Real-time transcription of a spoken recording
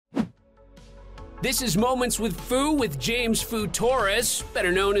This is Moments with Foo with James Foo Torres,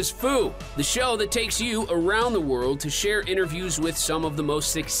 better known as Foo, the show that takes you around the world to share interviews with some of the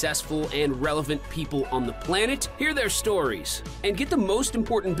most successful and relevant people on the planet, hear their stories, and get the most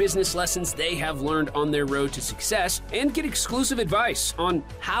important business lessons they have learned on their road to success, and get exclusive advice on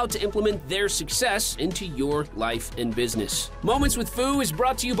how to implement their success into your life and business. Moments with Foo is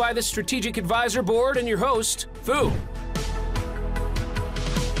brought to you by the Strategic Advisor Board and your host, Foo.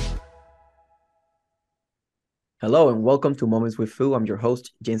 Hello and welcome to Moments with Foo. I'm your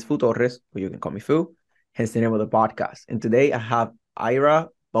host, James Foo Torres, or you can call me Foo, hence the name of the podcast. And today I have Ira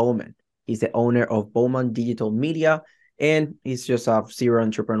Bowman. He's the owner of Bowman Digital Media, and he's just a serial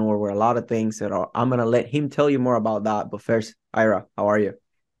entrepreneur with a lot of things that I'm going to let him tell you more about that. But first, Ira, how are you?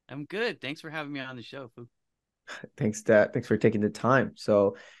 I'm good. Thanks for having me on the show, Foo. Thanks for taking the time.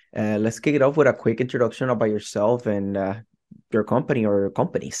 So let's kick it off with a quick introduction about yourself and your company or your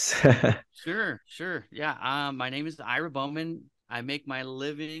companies. Sure. Yeah. My name is Ira Bowman. I make my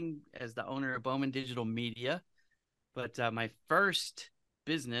living as the owner of Bowman Digital Media. But my first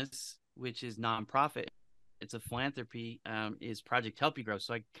business, which is nonprofit, it's a philanthropy, is Project Help You Grow.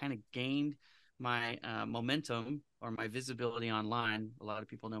 So I kind of gained my momentum or my visibility online. A lot of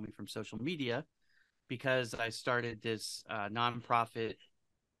people know me from social media because I started this nonprofit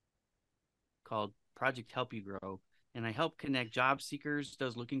called Project Help You Grow. And I help connect job seekers,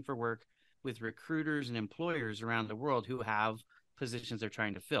 those looking for work, with recruiters and employers around the world who have positions they're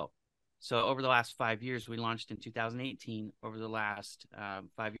trying to fill. So over the last 5 years, we launched in 2018. Over the last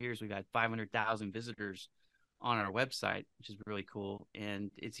 5 years, we've had 500,000 visitors on our website, which is really cool.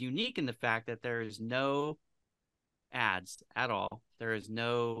 And it's unique in the fact that there is no ads at all. There is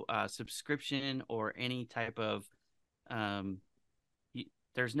no subscription or any type of,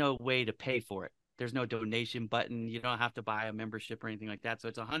 there's no way to pay for it. There's no donation button. You don't have to buy a membership or anything like that. So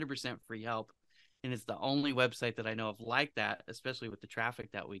it's 100% free help. And it's the only website that I know of like that, especially with the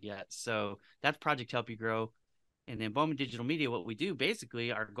traffic that we get. So that's Project Help You Grow. And then Bowman Digital Media, what we do,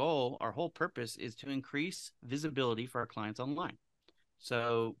 basically our goal, our whole purpose is to increase visibility for our clients online.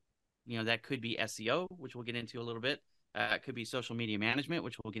 So, that could be SEO, which we'll get into a little bit. It could be social media management,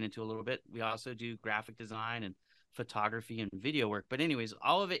 which we'll get into a little bit. We also do graphic design and photography and video work. But anyways,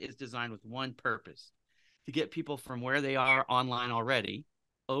 all of it is designed with one purpose: to get people from where they are online already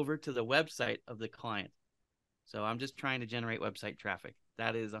over to the website of the client. So I'm just trying to generate website traffic.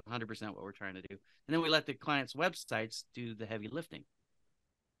 That is 100% what we're trying to do. And then we let the clients' websites do the heavy lifting.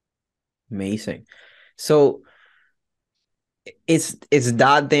 Amazing. So is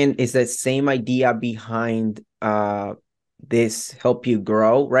that same idea behind this Help You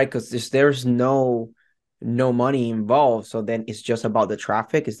Grow, right? Because there's no money involved, so then it's just about the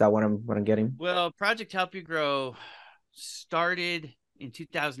traffic. Is that what I'm getting? Well, Project Help You Grow started in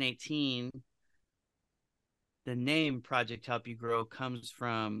 2018. The name Project Help You Grow comes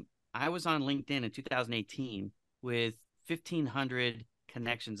from, I was on LinkedIn in 2018 with 1,500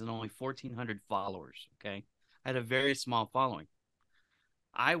 connections and only 1,400 followers. Okay, I had a very small following.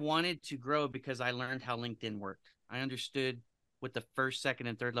 I wanted to grow because I learned how LinkedIn worked. I understood what the first, second,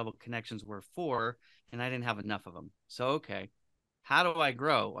 and third level connections were for, and I didn't have enough of them. So, okay, how do I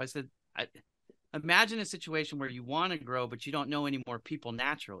grow? I said, imagine a situation where you want to grow, but you don't know any more people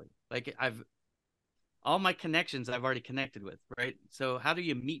naturally. Like all my connections I've already connected with, right? So how do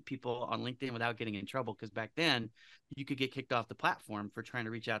you meet people on LinkedIn without getting in trouble? Because back then you could get kicked off the platform for trying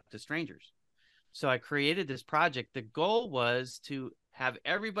to reach out to strangers. So I created this project. The goal was to have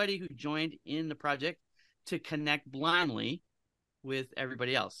everybody who joined in the project to connect blindly with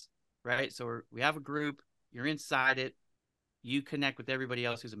everybody else, right? So we have a group, you're inside it, you connect with everybody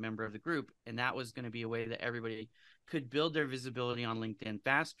else who's a member of the group. And that was going to be a way that everybody could build their visibility on LinkedIn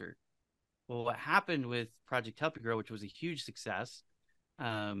faster. Well, what happened with Project Help You Grow, which was a huge success,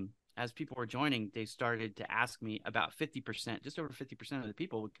 as people were joining, they started to ask me about 50%, just over 50% of the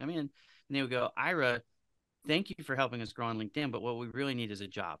people would come in and they would go, Ira, thank you for helping us grow on LinkedIn, but what we really need is a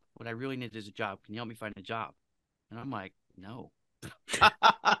job. What I really need is a job. Can you help me find a job? And I'm like, no.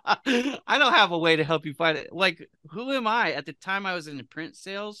 I don't have a way to help you find it. Like, who am I? At the time, I was in print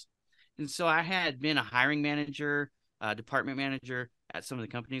sales. And so I had been a hiring manager, department manager at some of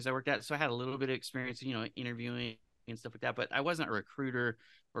the companies I worked at. So I had a little bit of experience, interviewing and stuff like that, but I wasn't a recruiter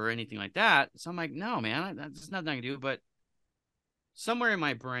or anything like that. So I'm like, no, man, that's nothing I can do. But somewhere in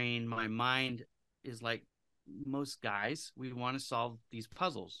my brain, my mind is like most guys, we want to solve these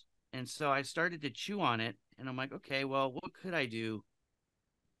puzzles. And so I started to chew on it and I'm like, okay, well, what could I do?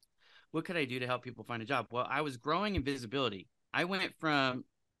 What could I do to help people find a job? Well, I was growing in visibility. I went from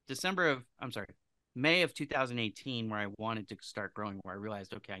May of 2018, where I wanted to start growing, where I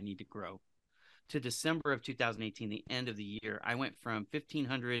realized, okay, I need to grow. to December of 2018, the end of the year, I went from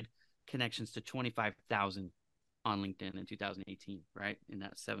 1,500 connections to 25,000 on LinkedIn in 2018, right? In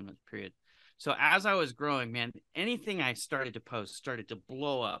that 7-month period. So as I was growing, man, anything I started to post started to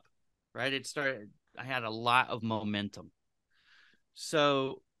blow up, right? I had a lot of momentum.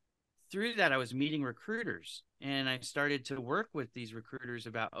 So through that, I was meeting recruiters, and I started to work with these recruiters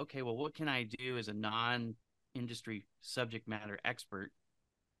about, okay, well, what can I do as a non-industry subject matter expert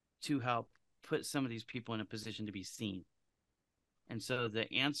to help put some of these people in a position to be seen? And so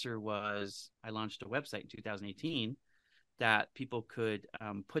the answer was, I launched a website in 2018 that people could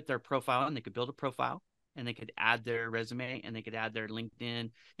put their profile in. They could build a profile, and they could add their resume, and they could add their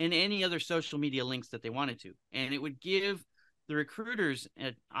LinkedIn and any other social media links that they wanted to. And it would give the recruiters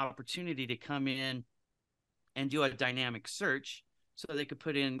an opportunity to come in and do a dynamic search, so they could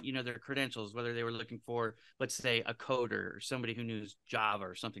put in, their credentials, whether they were looking for, let's say, a coder or somebody who knows Java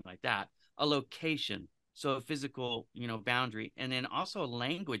or something like that, a location, so a physical, boundary, and then also a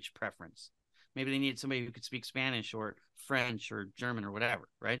language preference. Maybe they needed somebody who could speak Spanish or French or German or whatever,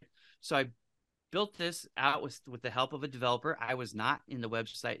 right? So I built this out with the help of a developer. I was not in the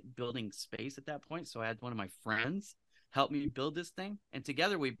website building space at that point, so I had one of my friends help me build this thing, and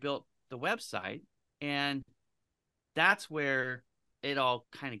together we built the website. And that's where it all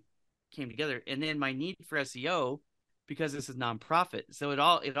kind of came together. And then my need for SEO, because this is nonprofit, so it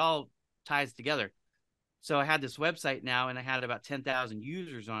all ties together. So I had this website now, and I had about 10,000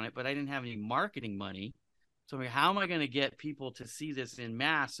 users on it, but I didn't have any marketing money. So how am I going to get people to see this in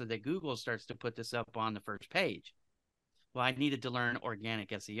mass so that Google starts to put this up on the first page? Well, I needed to learn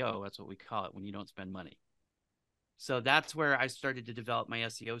organic SEO. That's what we call it when you don't spend money. So that's where I started to develop my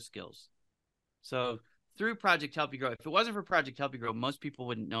SEO skills. So through Project Help You Grow, if it wasn't for Project Help You Grow, most people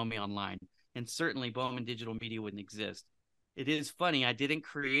wouldn't know me online, and certainly Bowman Digital Media wouldn't exist. It is funny, I didn't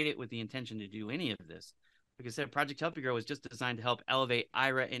create it with the intention to do any of this. Like I said, Project Help You Grow was just designed to help elevate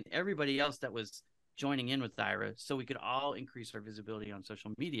Ira and everybody else that was joining in with Ira, so we could all increase our visibility on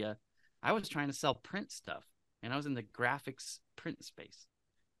social media. I was trying to sell print stuff, and I was in the graphics print space,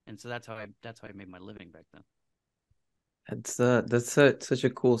 and so that's how I made my living back then. That's such a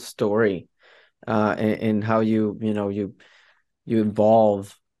cool story, and how you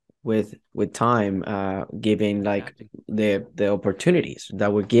evolve with time, giving like the opportunities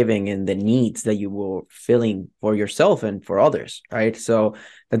that we're giving and the needs that you were filling for yourself and for others, right? So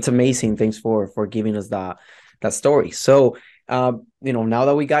that's amazing. Thanks for giving us that story. So now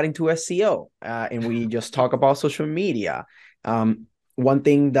that we got into SEO, and we just talk about social media, one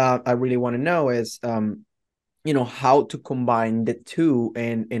thing that I really want to know is how to combine the two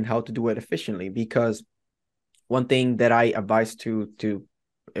and how to do it efficiently. Because one thing that I advise to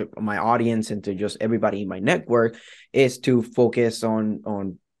my audience and to just everybody in my network is to focus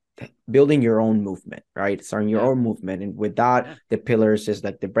on building your own movement, right? Starting your own movement. And with that, the pillars is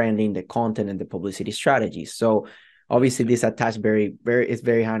like the branding, the content, and the publicity strategies. So obviously this attached it's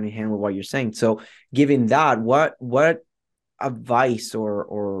very hand in hand with what you're saying. So given that, what advice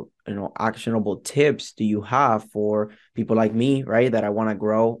or actionable tips do you have for people like me, right, that I want to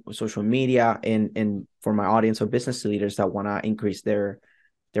grow social media, and for my audience of business leaders that want to increase their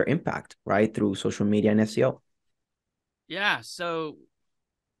impact, right, through social media and SEO? Yeah, so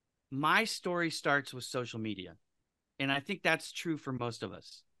my story starts with social media, and I think that's true for most of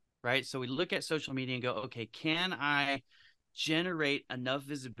us, right? So we look at social media and go, okay, can I generate enough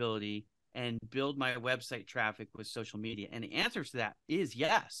visibility and build my website traffic with social media? And the answer to that is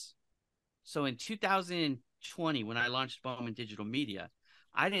yes. So in 2020, when I launched Bowman Digital Media,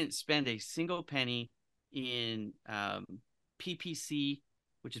 I didn't spend a single penny in PPC,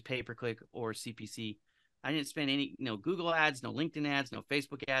 which is pay-per-click, or CPC. I didn't spend any, Google ads, no LinkedIn ads, no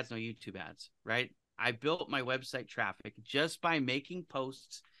Facebook ads, no YouTube ads, right? I built my website traffic just by making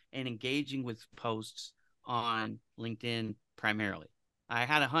posts and engaging with posts on LinkedIn primarily. I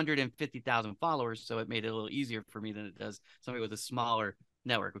had 150,000 followers, so it made it a little easier for me than it does somebody with a smaller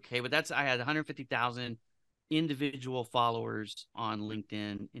network. Okay, but I had 150,000 individual followers on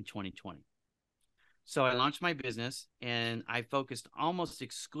LinkedIn in 2020. So I launched my business, and I focused almost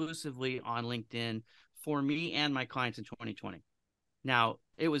exclusively on LinkedIn for me and my clients in 2020. Now,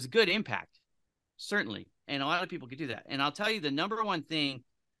 it was a good impact, certainly, and a lot of people could do that. And I'll tell you the number one thing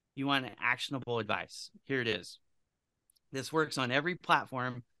you want: actionable advice. Here it is. This works on every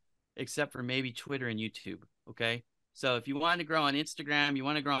platform except for maybe Twitter and YouTube, okay? So if you want to grow on Instagram, you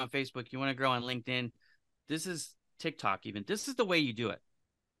want to grow on Facebook, you want to grow on LinkedIn, this is TikTok even. This is the way you do it.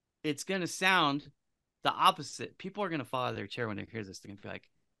 It's going to sound the opposite. People are going to fall out of their chair when they hear this. They're going to be like,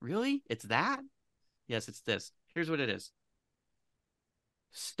 really? It's that? Yes, it's this. Here's what it is.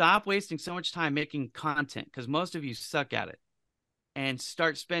 Stop wasting so much time making content, because most of you suck at it, and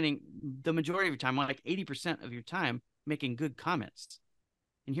start spending the majority of your time, like 80% of your time, making good comments.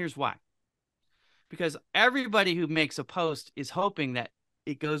 And here's why. Because everybody who makes a post is hoping that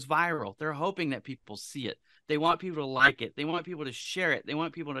it goes viral. They're hoping that people see it. They want people to like it. They want people to share it. They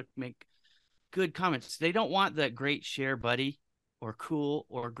want people to make good comments. They don't want the great share buddy or cool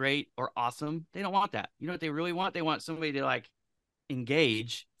or great or awesome. They don't want that. You know what they really want? They want somebody to like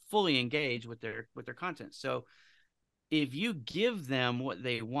fully engage with their content. So if you give them what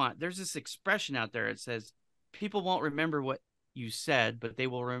they want, there's this expression out there. It says, people won't remember what you said, but they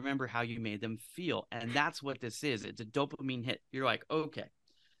will remember how you made them feel. And that's what this is. It's a dopamine hit. You're like, okay,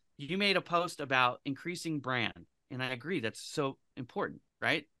 you made a post about increasing brand. And I agree. That's so important,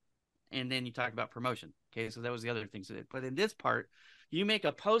 right? And then you talk about promotion. Okay. So that was the other things. But in this part, you make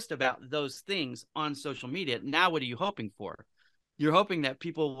a post about those things on social media. Now, what are you hoping for? You're hoping that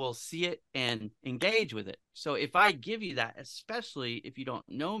people will see it and engage with it. So if I give you that, especially if you don't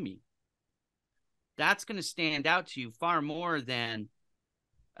know me, that's going to stand out to you far more than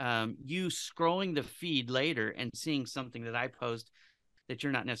you scrolling the feed later and seeing something that I post that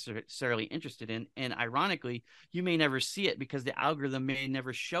you're not necessarily interested in. And ironically, you may never see it because the algorithm may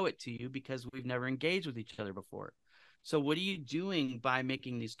never show it to you because we've never engaged with each other before. So what are you doing by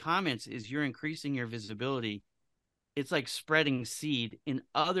making these comments is you're increasing your visibility. It's like spreading seed in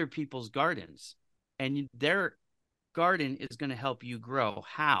other people's gardens, and their garden is going to help you grow.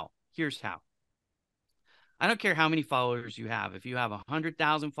 How? Here's how. I don't care how many followers you have. If you have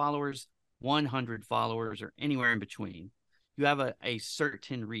 100,000 followers, 100 followers, or anywhere in between, you have a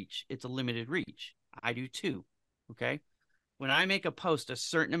certain reach. It's a limited reach. I do too. Okay. When I make a post, a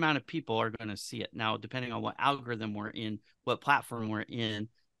certain amount of people are going to see it. Now, depending on what algorithm we're in, what platform we're in,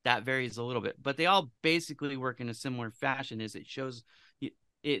 that varies a little bit, but they all basically work in a similar fashion. Is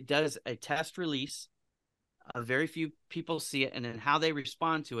it does a test release, a very few people see it, and then how they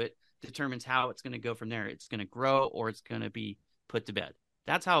respond to it determines how it's going to go from there. It's going to grow or it's going to be put to bed.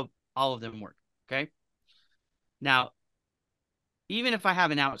 That's how all of them work. Okay. Now, even if I have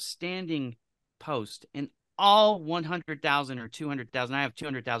an outstanding post and all 100,000 or 200,000, I have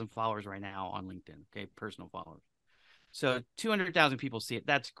 200,000 followers right now on LinkedIn. Okay. Personal followers. So 200,000 people see it.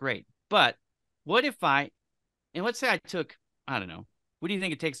 That's great. But what if let's say I took, I don't know, what do you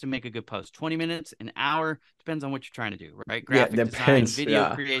think it takes to make a good post? 20 minutes, an hour? Depends on what you're trying to do, right? Graphic design,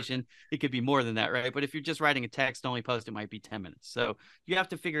 video creation. It could be more than that, right? But if you're just writing a text-only post, it might be 10 minutes. So you have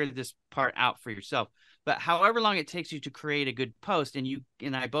to figure this part out for yourself. But however long it takes you to create a good post, and you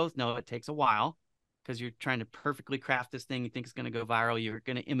and I both know it takes a while, because you're trying to perfectly craft this thing you think is going to go viral. You're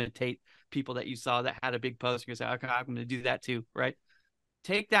going to imitate people that you saw that had a big post. You're going to say, okay, I'm going to do that too, right?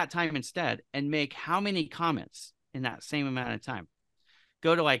 Take that time instead and make how many comments in that same amount of time?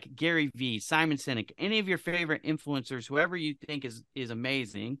 Go to like Gary Vee, Simon Sinek, any of your favorite influencers, whoever you think is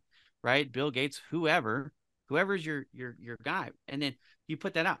amazing, right? Bill Gates, whoever's your guy. And then you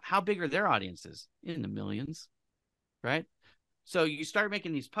put that out. How big are their audiences? In the millions, right? So you start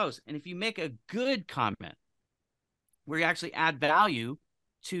making these posts, and if you make a good comment where you actually add value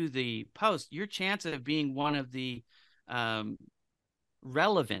to the post, your chance of being one of the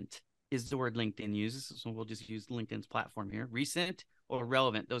relevant is the word LinkedIn uses. So we'll just use LinkedIn's platform here. Recent or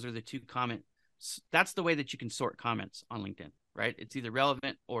relevant. Those are the two comments. That's the way that you can sort comments on LinkedIn, right? It's either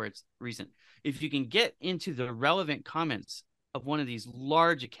relevant or it's recent. If you can get into the relevant comments of one of these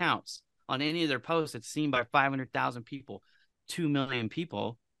large accounts on any of their posts that's seen by 500,000 people, 2 million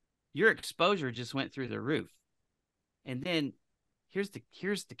people, your exposure just went through the roof. And then here's the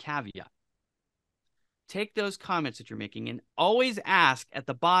caveat. Take those comments that you're making and always ask at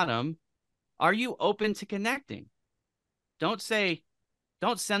the bottom, are you open to connecting? Don't send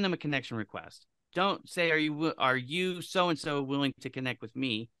them a connection request. Don't say, are you so-and-so willing to connect with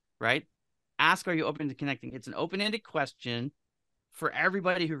me, right? Ask, are you open to connecting? It's an open-ended question for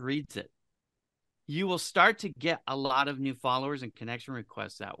everybody who reads it. You will start to get a lot of new followers and connection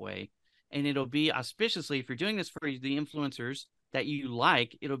requests that way. And it'll be auspiciously, if you're doing this for the influencers that you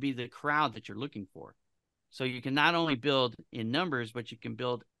like, it'll be the crowd that you're looking for. So you can not only build in numbers, but you can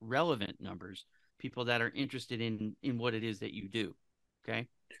build relevant numbers, people that are interested in what it is that you do. Okay.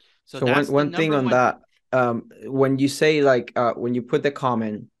 So that's one thing on that. When you say when you put the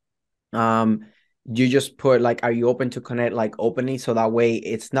comment, you just put are you open to connect openly, so that way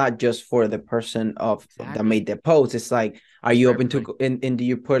it's not just for the person that made the post. It's are you open to and do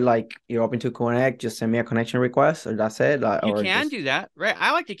you put you're open to connect, just send me a connection request, or that's it? You can do that, right?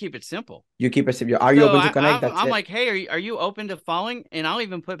 I like to keep it simple. You keep it simple. Are you open to connect? I'm like, hey, are you open to following? And I'll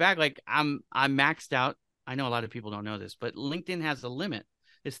even put back I'm maxed out. I know a lot of people don't know this, but LinkedIn has a limit.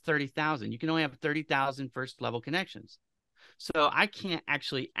 is 30,000. You can only have 30,000 first level connections. So I can't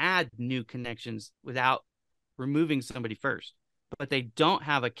actually add new connections without removing somebody first, but they don't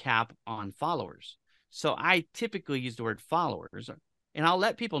have a cap on followers. So I typically use the word followers, and I'll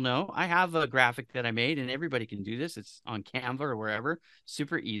let people know I have a graphic that I made, and everybody can do this. It's on Canva or wherever.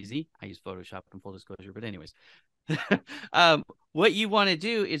 Super easy. I use Photoshop in full disclosure, but anyways, what you want to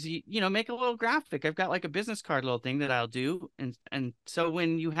do is make a little graphic. I've got like a business card little thing that I'll do, and so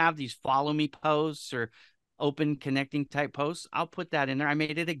when you have these follow me posts or open connecting type posts, I'll put that in there. I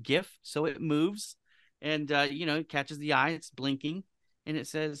made it a GIF so it moves, and it catches the eye. It's blinking, and it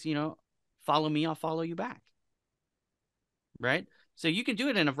says, follow me, I'll follow you back. Right? So you can do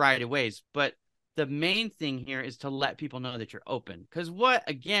it in a variety of ways, but the main thing here is to let people know that you're open. Because what,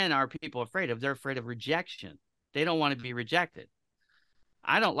 again, are people afraid of? They're afraid of rejection. They don't want to be rejected.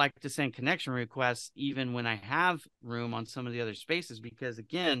 I don't like to send connection requests even when I have room on some of the other spaces because,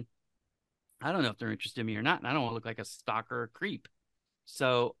 again, I don't know if they're interested in me or not, and I don't want to look like a stalker or creep.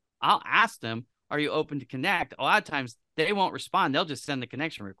 So I'll ask them, are you open to connect? A lot of times they won't respond. They'll just send the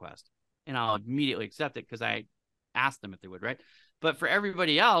connection request, and I'll immediately accept it because I asked them if they would, right? But for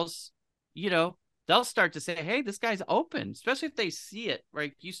everybody else, they'll start to say, hey, this guy's open, especially if they see it,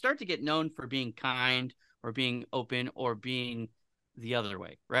 right? You start to get known for being kind or being open or being the other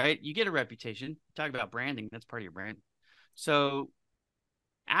way, right? You get a reputation. Talk about branding. That's part of your brand. So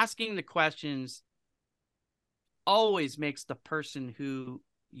asking the questions always makes the person who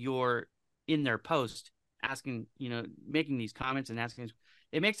you're in their post asking, making these comments and asking,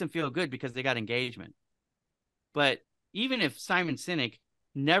 it makes them feel good because they got engagement. But even if Simon Sinek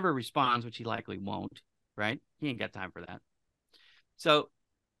never responds, which he likely won't, right? He ain't got time for that. So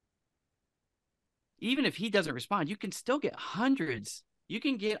even if he doesn't respond, you can still get hundreds. You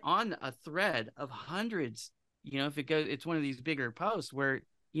can get on a thread of hundreds, if it's one of these bigger posts where,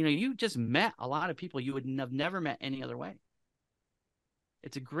 you just met a lot of people you would have never met any other way.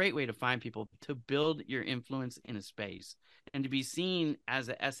 It's a great way to find people, to build your influence in a space and to be seen as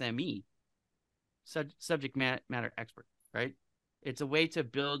a SME, subject matter expert, right? It's a way to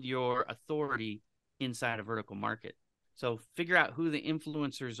build your authority inside a vertical market. So figure out who the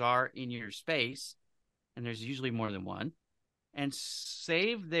influencers are in your space, and there's usually more than one, and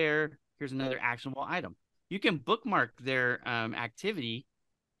save here's another actionable item. You can bookmark their activity,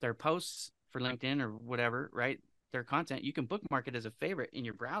 their posts for LinkedIn or whatever, right? Their content. You can bookmark it as a favorite in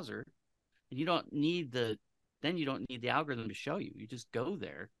your browser, and you don't need the algorithm to show you. You just go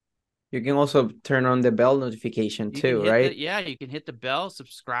there. You can also turn on the bell notification too, right? You can hit the bell,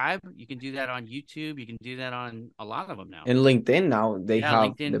 subscribe. You can do that on YouTube. You can do that on a lot of them now. And LinkedIn now they have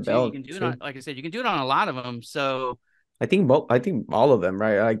LinkedIn the too. bell You can do too. it on, like I said, you can do it on a lot of them. So I think all of them,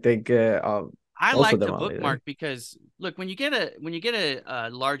 right? I think I most of like them to are, bookmark right? because look, when you get a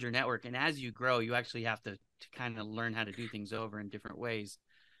larger network, and as you grow, you actually have to kind of learn how to do things over in different ways.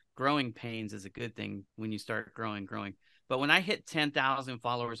 Growing pains is a good thing when you start growing. But when I hit 10,000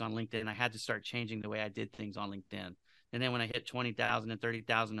 followers on LinkedIn, I had to start changing the way I did things on LinkedIn. And then when I hit 20,000 and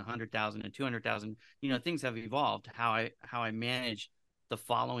 30,000, 100,000 and 200,000, things have evolved how I manage the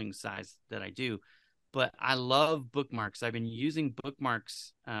following size that I do. But I love bookmarks. I've been using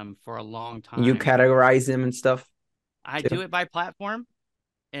bookmarks for a long time. You categorize them and stuff. I do it by platform,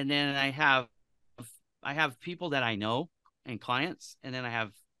 and then I have people that I know and clients, and then I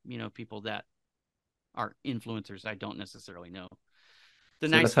have people that are influencers I don't necessarily know. The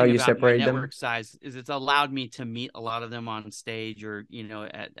So nice that's how thing you about my separate network them. size is it's allowed me to meet a lot of them on stage or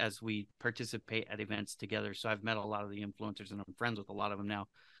as we participate at events together. So I've met a lot of the influencers and I'm friends with a lot of them now.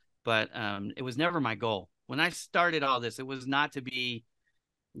 But it was never my goal. When I started all this, it was not to be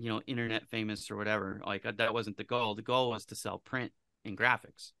internet famous or whatever. Like that wasn't the goal. The goal was to sell print and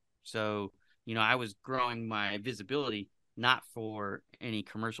graphics. So I was growing my visibility not for any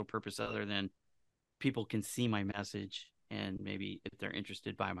commercial purpose other than people can see my message and maybe if they're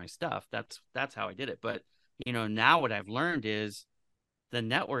interested by my stuff. That's how I did it. But now what I've learned is the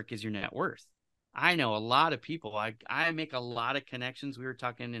network is your net worth. I know a lot of people. I make a lot of connections. We were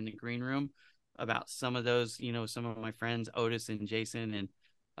talking in the green room about some of those, some of my friends, Otis and Jason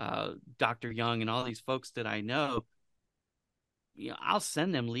and Dr. Young and all these folks that I know. I'll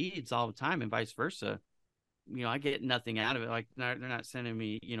send them leads all the time and vice versa. I get nothing out of it. Like they're not sending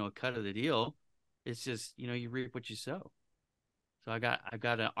me, a cut of the deal. It's just, you reap what you sow. So I've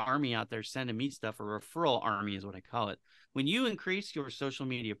got an army out there sending me stuff. A referral army is what I call it. When you increase your social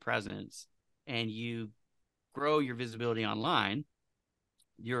media presence and you grow your visibility online,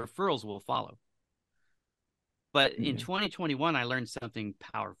 your referrals will follow. But in 2021, I learned something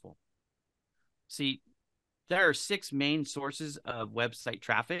powerful. See, There are 6 main sources of website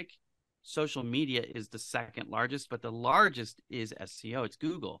traffic. Social media is the second largest, but the largest is SEO. It's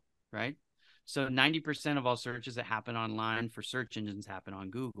Google, right? So 90% of all searches that happen online for search engines happen on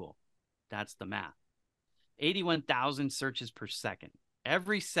Google. That's the math. 81,000 searches per second.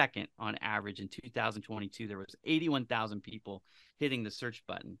 Every second on average in 2022, there was 81,000 people hitting the search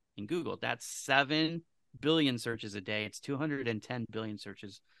button in Google. That's 7 billion searches a day. It's 210 billion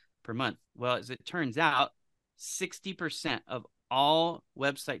searches per month. Well, as it turns out, 60% of all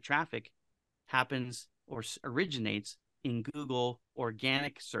website traffic happens or originates in Google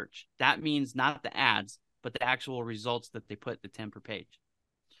organic search. That means not the ads, but the actual results that they put the 10 per page.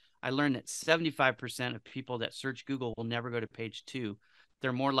 I learned that 75% of people that search Google will never go to page 2.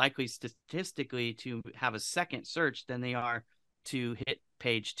 They're more likely statistically to have a second search than they are to hit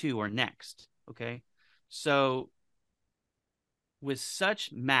page 2 or next. Okay. So with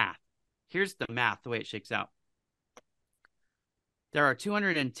such math, here's the math, the way it shakes out. There are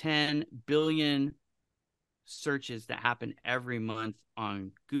 210 billion searches that happen every month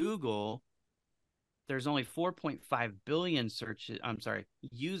on Google. There's only 4.5 billion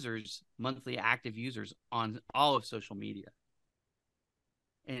users, monthly active users on all of social media.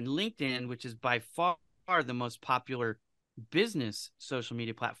 And LinkedIn, which is by far the most popular business social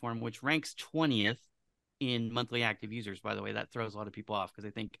media platform, which ranks 20th in monthly active users, by the way, that throws a lot of people off because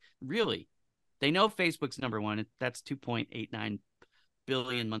they think, really? They know Facebook's number one. That's 2.89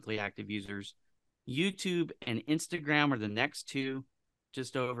 billion monthly active users. YouTube and Instagram are the next two,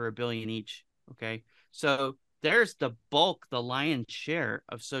 just over a billion each. Okay. So there's the bulk, the lion's share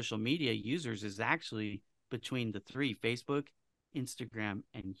of social media users is actually between the three, Facebook, Instagram,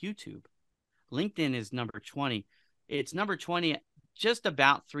 and YouTube. LinkedIn is number 20. It's number 20, just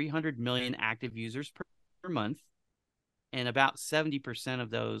about 300 million active users per month. And about 70% of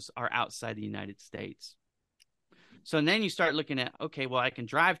those are outside the United States. So then you start looking at, okay, well, I can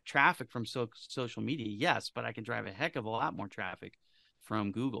drive traffic from social media. Yes, but I can drive a heck of a lot more traffic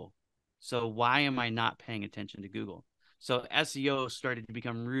from Google. So why am I not paying attention to Google? So SEO started to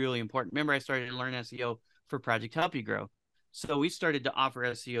become really important. Remember, I started to learn SEO for Project Help You Grow. So we started to offer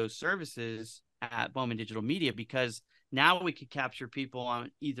SEO services at Bowman Digital Media because now we could capture people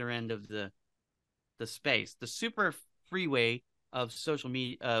on either end of the space. The super freeway of social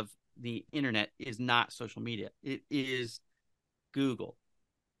media, of the internet, is not social media. It is Google.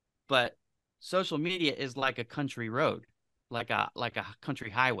 But social media is like a country road, like a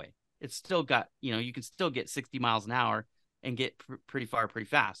country highway. It's still got, you can still get 60 miles an hour and get pretty far, pretty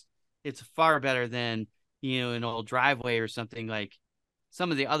fast. It's far better than, an old driveway or something. Like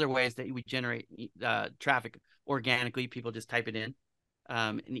some of the other ways that we generate traffic organically. People just type it in.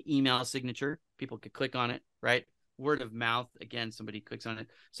 An email signature, people could click on it, right? Word of mouth, again, somebody clicks on it.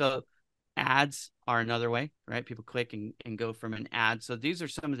 So ads are another way, right? People click and go from an ad. So these are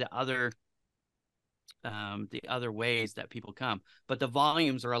some of the other ways that people come, but the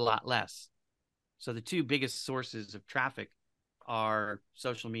volumes are a lot less. So the two biggest sources of traffic are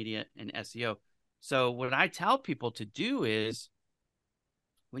social media and SEO. So what I tell people to do is,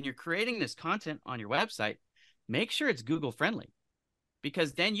 when you're creating this content on your website, make sure it's Google friendly,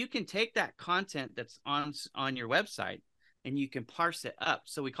 because then you can take that content that's on your website and you can parse it up.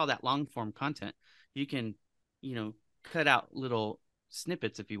 So we call that long form content. You can, cut out little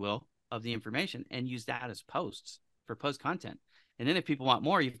snippets, if you will, of the information and use that as posts for post content. And then if people want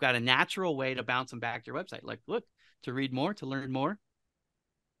more, you've got a natural way to bounce them back to your website. Like, look, to read more, to learn more,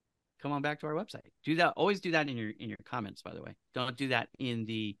 come on back to our website. Do that. Always do that in your comments, by the way. Don't do that in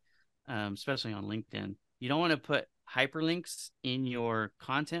the, especially on LinkedIn. You don't want to put hyperlinks in your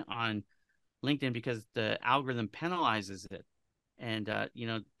content on LinkedIn because the algorithm penalizes it. And,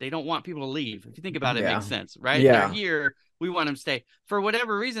 they don't want people to leave. If you think about it, it makes sense, right? Yeah. They're here. We want them to stay. For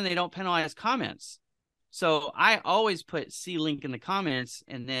whatever reason, they don't penalize comments. So I always put see link in the comments,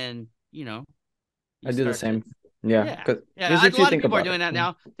 and then, I do the same. Yeah. A lot of people are doing that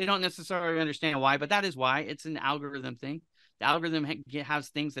now. They don't necessarily understand why, but that is why. It's an algorithm thing. The algorithm has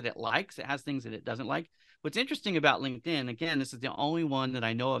things that it likes. It has things that it doesn't like. What's interesting about LinkedIn, again, this is the only one that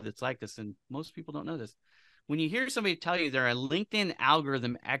I know of that's like this, and most people don't know this. When you hear somebody tell you they're a LinkedIn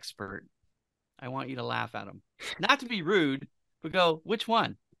algorithm expert, I want you to laugh at them. Not to be rude, but go, which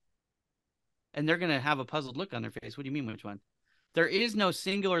one? And they're going to have a puzzled look on their face. What do you mean, which one? There is no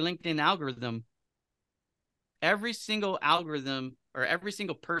singular LinkedIn algorithm. Every single algorithm, or every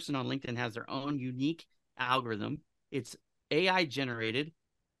single person on LinkedIn, has their own unique algorithm. It's AI generated,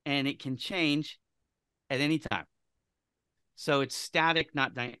 and it can change at any time. So it's static,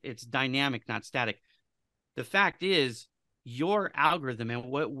 it's dynamic, not static. The fact is, your algorithm and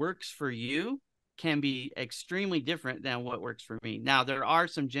what works for you can be extremely different than what works for me. Now, there are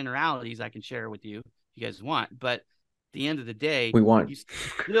some generalities I can share with you if you guys want, but at the end of the day, We want. you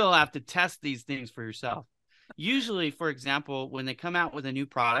still have to test these things for yourself. Usually, for example, when they come out with a new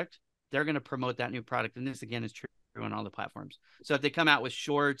product, they're going to promote that new product. And this, again, is true on all the platforms. So if they come out with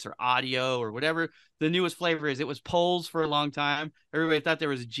shorts or audio or whatever the newest flavor is, it was polls for a long time. Everybody thought there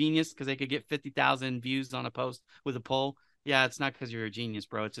was a genius because they could get 50,000 views on a post with a poll. Yeah, it's not because you're a genius,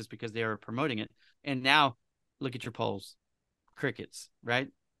 bro. It's just because they were promoting it. And now look at your polls. Crickets, right?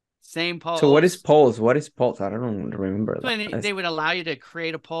 Same polls. So what is polls? What is polls? I don't remember that. They would allow you to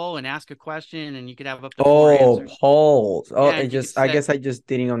create a poll and ask a question, and you could have up to 4 answers. Polls. Oh, Yeah, I guess I just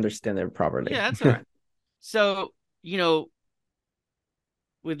didn't understand it properly. Yeah, that's all right. So,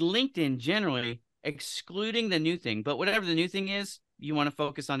 with LinkedIn generally, excluding the new thing, but whatever the new thing is, you want to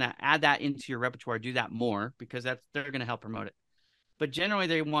focus on that, add that into your repertoire, do that more because they're going to help promote it. But generally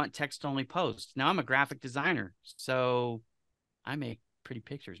they want text only posts. Now I'm a graphic designer, so I make pretty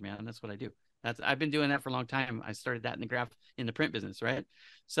pictures, man. That's what I do. I've been doing that for a long time. I started that in the print business, right?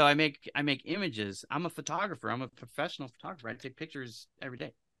 So I make images. I'm a photographer. I'm a professional photographer. I take pictures every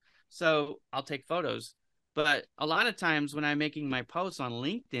day. So I'll take photos. But a lot of times when I'm making my posts on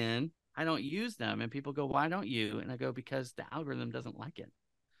LinkedIn, I don't use them. And people go, why don't you? And I go, because the algorithm doesn't like it.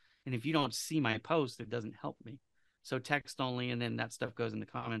 And if you don't see my post, it doesn't help me. So text only, and then that stuff goes in the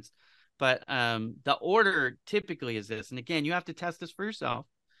comments. But the order typically is this. And again, you have to test this for yourself.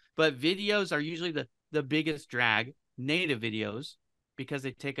 But videos are usually the biggest drag, native videos, because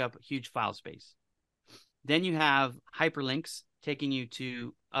they take up huge file space. Then you have hyperlinks taking you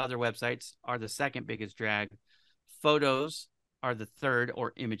to other websites are the second biggest drag. Photos are the third,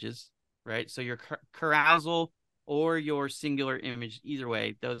 or images, right? So your carousel or your singular image, either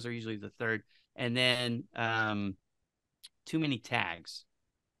way, those are usually the third. And then too many tags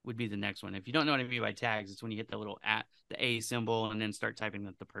would be the next one. If you don't know what I mean by tags, it's when you hit the little the A symbol and then start typing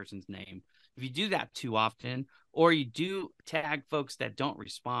the person's name. If you do that too often, or you do tag folks that don't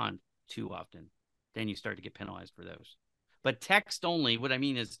respond too often, then you start to get penalized for those. But text only, what I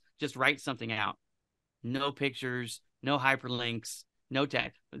mean is just write something out. No pictures, no hyperlinks, no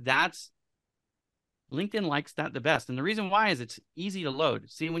tag. LinkedIn likes that the best. And the reason why is it's easy to load.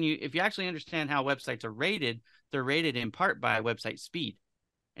 See, if you actually understand how websites are rated, they're rated in part by website speed.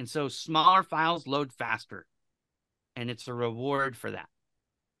 And so smaller files load faster. And it's a reward for that.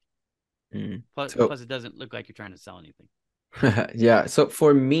 Plus it doesn't look like you're trying to sell anything. Yeah. So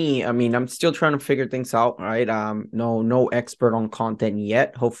for me, I mean, I'm still trying to figure things out, right? No expert on content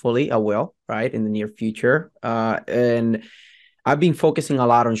yet. Hopefully I will, right, in the near future. And I've been focusing a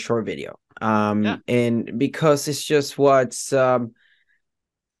lot on short video. And because it's just what's moving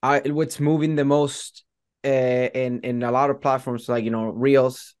the most in a lot of platforms, like,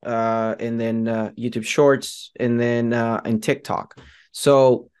 Reels, and then YouTube Shorts, and then and TikTok.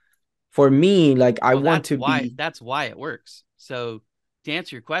 So for me, like, that's why it works. So to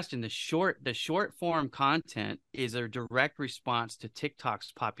answer your question, the short form content is a direct response to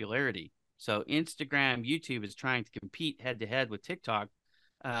TikTok's popularity. So Instagram, YouTube is trying to compete head to head with TikTok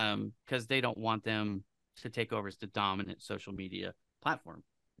because they don't want them to take over as the dominant social media platform.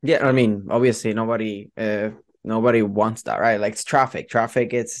 Yeah, so, I mean, obviously nobody wants that, right? Like, it's traffic.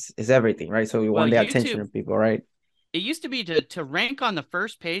 Traffic is everything, right? So we want the attention of people, right? It used to be to rank on the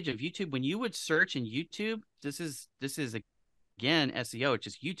first page of YouTube. When you would search in YouTube, this is again SEO, it's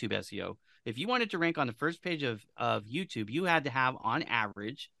just YouTube SEO. If you wanted to rank on the first page of YouTube, you had to have on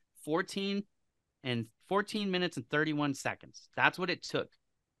average 14 minutes and 31 seconds. That's what it took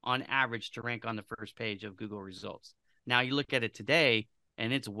on average to rank on the first page of Google results. Now you look at it today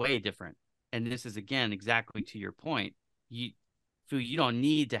and it's way different. And this is, again, exactly to your point. You don't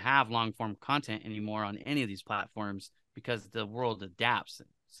need to have long form content anymore on any of these platforms because the world adapts.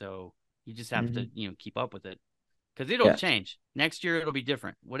 So you just have to, keep up with it, because it'll change. Next year, it'll be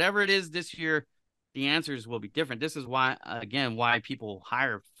different. Whatever it is this year, the answers will be different. This is why people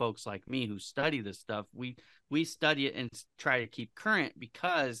hire folks like me who study this stuff. We study it and try to keep current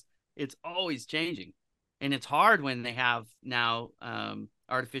because it's always changing. And it's hard when they have now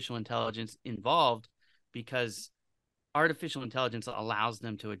artificial intelligence involved, because artificial intelligence allows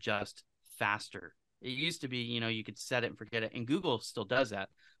them to adjust faster. It used to be, you could set it and forget it. And Google still does that.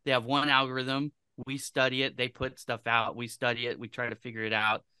 They have one algorithm. We study it. They put stuff out. We study it. We try to figure it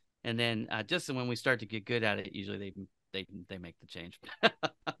out. And then just when we start to get good at it, usually they make the change.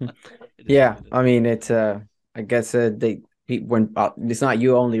 Yeah. I mean, it's, I guess when it's not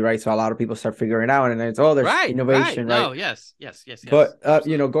you only, right? So a lot of people start figuring it out, and there's innovation, right? No, yes. But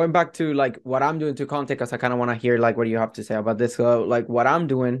going back to like what I'm doing to content, because I kind of want to hear like what you have to say about this. So like what I'm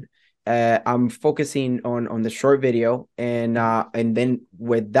doing I'm focusing on the short video, and then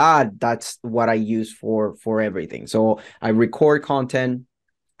with that, that's what I use for everything. So I record content,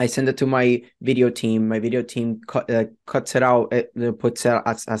 I send it to my video team. My video team cuts it out, puts it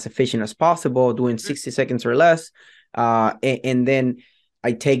as efficient as possible, doing 60 seconds or less. And then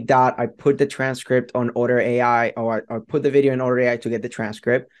I take that, I put the transcript on Order AI, or I put the video in Order AI to get the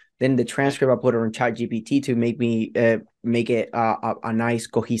transcript. Then the transcript, I put it on ChatGPT to make it a nice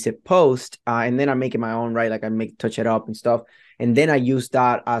cohesive post. And then I make it my own, right? Like I touch it up and stuff. And then I use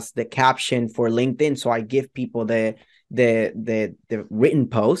that as the caption for LinkedIn. So I give people the written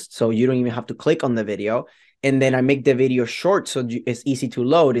post, so you don't even have to click on the video. And then I make the video short, so it's easy to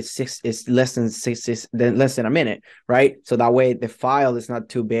load. It's less than a minute, right? So that way the file is not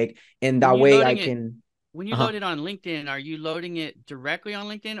too big, and that way I can. When you load it on LinkedIn, are you loading it directly on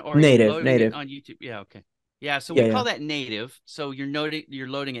LinkedIn, or are native, you loading native it on YouTube? Yeah, okay. Yeah, so we call that native. So you're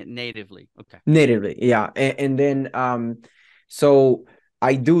loading it natively. Okay. Natively, yeah. And then so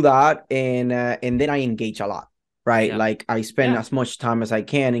I do that, and then I engage a lot, right? Yeah. Like I spend as much time as I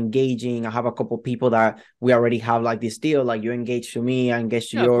can engaging. I have a couple people that we already have like this deal, like you engage to me, I engage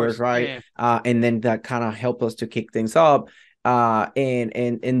to yours, right? And then that kind of help us to kick things up. And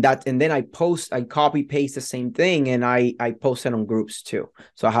then I copy paste the same thing, and I post it on groups too.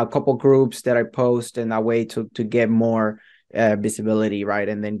 So I have a couple groups that I post, and that way to get more visibility, right?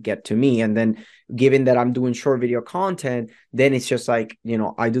 And then get to me. And then given that I'm doing short video content, then it's just like,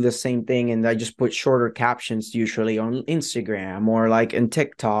 I do the same thing, and I just put shorter captions usually on Instagram or like in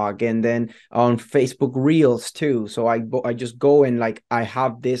TikTok, and then on Facebook Reels too. So I just go and like I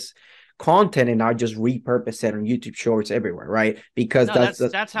have this content, and I just repurpose it on YouTube Shorts everywhere, right? Because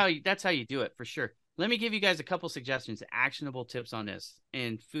that's how you do it for sure. Let me give you guys a couple suggestions, actionable tips on this.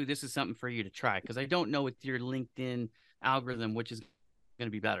 And Fu, this is something for you to try, because I don't know with your LinkedIn algorithm which is going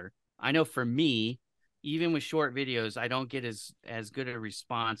to be better. I know for me, even with short videos, I don't get as good a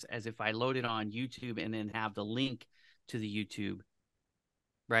response as if I load it on YouTube and then have the link to the YouTube,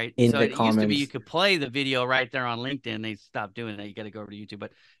 right? in so the it comments. Used to be you could play the video right there on LinkedIn. They stopped doing that. You got to go over to YouTube.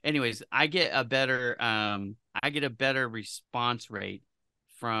 But anyways, I get a better response rate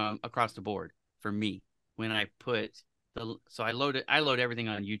from across the board for me when I put I load everything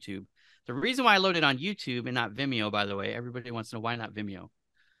on YouTube. The reason why I load it on YouTube and not Vimeo, by the way, everybody wants to know why not Vimeo,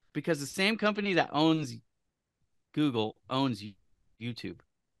 because the same company that owns Google owns YouTube.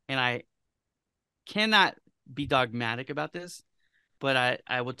 And I cannot be dogmatic about this, but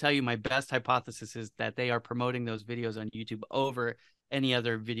I will tell you my best hypothesis is that they are promoting those videos on YouTube over any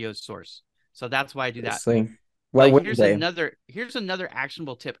other video source. So that's why I do that. Why but would here's they? another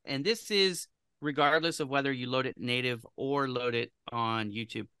actionable tip. And this is regardless of whether you load it native or load it on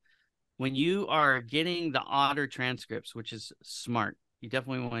YouTube. When you are getting the Otter transcripts, which is smart, you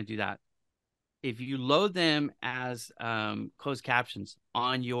definitely want to do that. If you load them as closed captions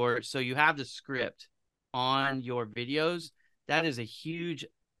on so you have the script on your videos, that is a huge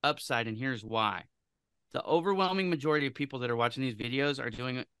upside, and here's why. The overwhelming majority of people that are watching these videos are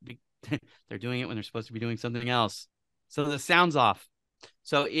doing it. They're doing it when they're supposed to be doing something else. So the sound's off.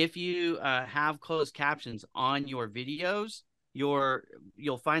 So if you have closed captions on your videos,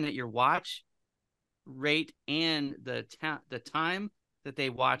 you'll find that your watch rate and the time that they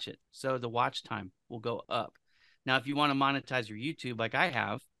watch it, so the watch time will go up. Now, if you want to monetize your YouTube like I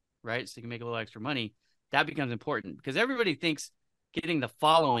have, right, so you can make a little extra money, that becomes important, because everybody thinks getting the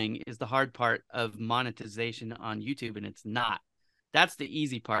following is the hard part of monetization on YouTube, and it's not. That's the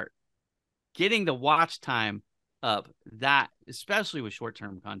easy part. Getting the watch time up, that, especially with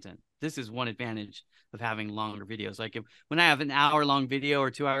short-term content, this is one advantage of having longer videos. Like when I have an hour-long video or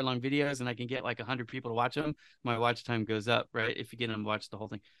 2-hour-long videos and I can get like 100 people to watch them, my watch time goes up, right? If you get them to watch the whole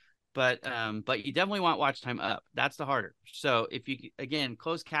thing. But you definitely want watch time up. That's the harder. So if you, again,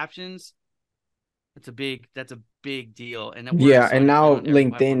 closed captions, that's a big deal. And and now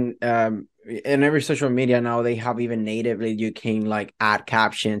LinkedIn, and every social media now, they have even natively, you can like add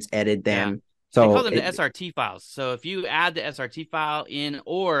captions, edit them. Yeah. So they call them the SRT files. So if you add the SRT file in,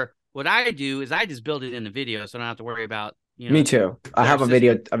 or what I do is I just build it in the video, so I don't have to worry about, me too. I have a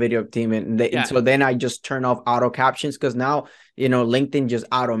video team, and so then I just turn off auto captions, because now LinkedIn just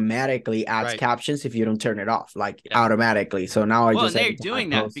automatically adds captions if you don't turn it off, like automatically. So now they're doing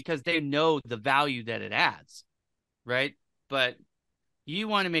that because they know the value that it adds, right? But you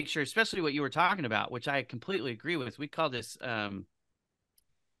want to make sure, especially what you were talking about, which I completely agree with. We call this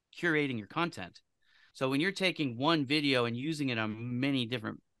curating your content. So when you're taking one video and using it on many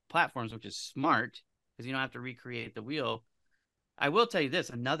different platforms, which is smart because you don't have to recreate the wheel. I will tell you this,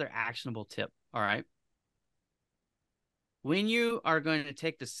 another actionable tip. All right. when you are going to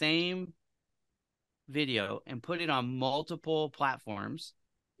take the same video and put it on multiple platforms,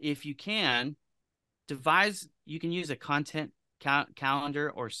 if you can you can use a content calendar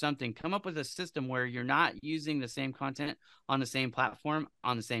or something, come up with a system where you're not using the same content on the same platform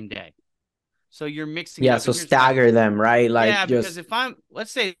on the same day. So you're mixing it Yeah, up. so And here's why. stagger them, right? Like Yeah, because just if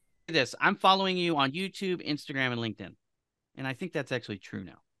let's say this, I'm following you on YouTube, Instagram, and LinkedIn. And I think that's actually true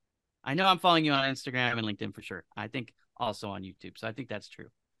now. I know I'm following you on Instagram and LinkedIn for sure. I think also on YouTube. So I think that's true.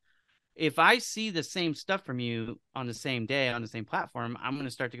 If I see the same stuff from you on the same day, on the same platform, I'm going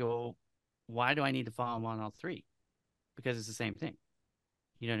to start to go, why do I need to follow them on all three? Because it's the same thing.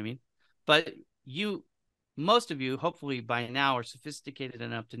 You know what I mean? But most of you, hopefully by now, are sophisticated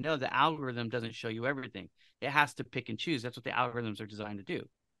enough to know the algorithm doesn't show you everything. It has to pick and choose. That's what the algorithms are designed to do,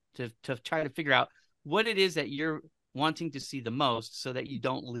 to try to figure out what it is that you're wanting to see the most so that you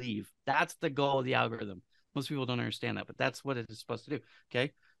don't leave. That's the goal of the algorithm. Most people don't understand that, but that's what it is supposed to do.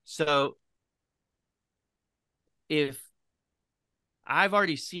 Okay. So if I've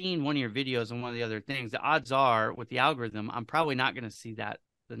already seen one of your videos on one of the other things, the odds are with the algorithm, I'm probably not going to see that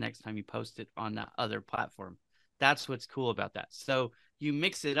the next time you post it on that other platform. That's what's cool about that. So you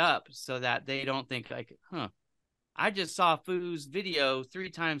mix it up so that they don't think like, I just saw Foo's video 3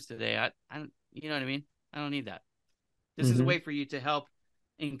 times today. I you know what I mean? I don't need that. This is a way for you to help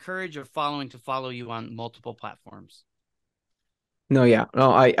encourage your following to follow you on multiple platforms. No, yeah,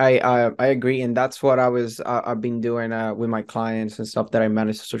 no, I agree, and that's what I've been doing with my clients and stuff that I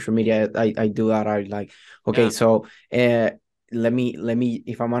manage social media. I do that. I like, okay, Yeah. so let me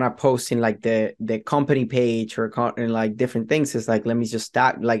if I'm gonna post in like the company page or and like different things, it's like let me just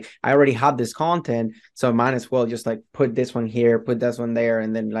start, like I already have this content, so I might as well just like put this one here, put this one there,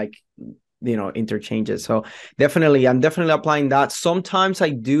 and then like interchange it. So I'm definitely applying that. Sometimes I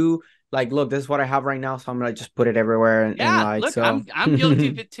do like, look, this is what I have right now, so I'm gonna just put it everywhere and Yeah, like look, so. I'm guilty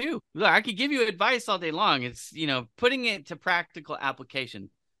of it too. Look, I could give you advice all day long. It's, putting it to practical application.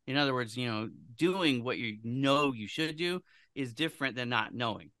 In other words, doing what you should do is different than not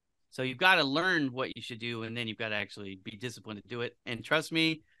knowing. So you've got to learn what you should do, and then you've got to actually be disciplined to do it. And trust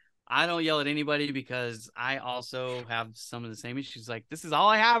me, I don't yell at anybody because I also have some of the same issues. Like, this is all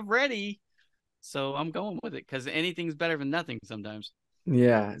I have ready, so I'm going with it because anything's better than nothing sometimes.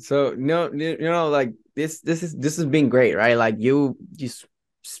 Yeah. So no, like this has been great, right? Like you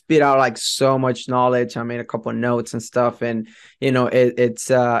spit out like so much knowledge. I made a couple of notes and stuff, and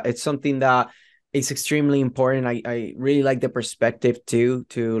it's something that it's extremely important. I really like the perspective too,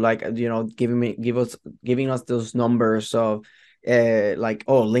 to like giving us those numbers of like,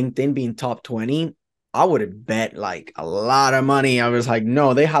 oh, LinkedIn being top 20. I would have bet like a lot of money. I was like,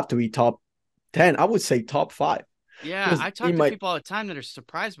 no, they have to be top 10. I would say top 5. Yeah, Because I talk to people all the time that are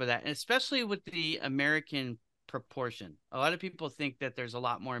surprised by that, and especially with the American proportion. A lot of people think that there's a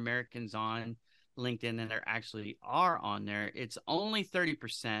lot more Americans on LinkedIn than there actually are on there. It's only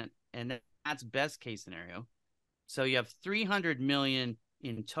 30%, and that's best case scenario. So you have 300 million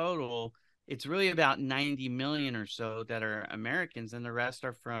in total. It's really about 90 million or so that are Americans, and the rest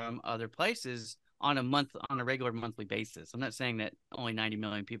are from other places on a regular monthly basis. I'm not saying that only 90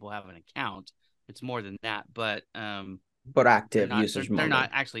 million people have an account. It's more than that, but they're active not usage they're mode.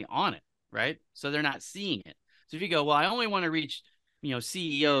 not actually on it, right? So they're not seeing it. So if you go, well, I only want to reach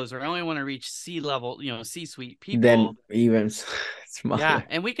CEOs, or I only want to reach C-level, C-suite Then people. even smaller. Yeah,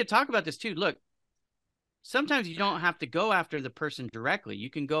 and we could talk about this too. Look, sometimes you don't have to go after the person directly. You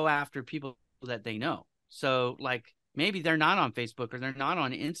can go after people that they know. So like maybe they're not on Facebook or they're not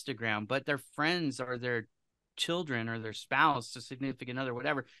on Instagram, but their friends or their children or their spouse, a significant other,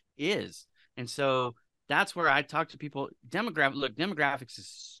 whatever is. And so that's where I talk to people. Demographics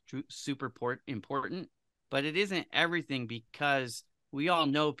is super important, but it isn't everything, because we all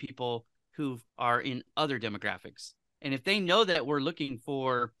know people who are in other demographics. And if they know that we're looking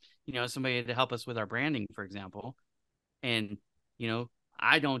for, somebody to help us with our branding, for example, and,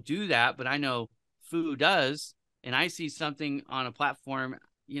 I don't do that, but I know Fu does, and I see something on a platform,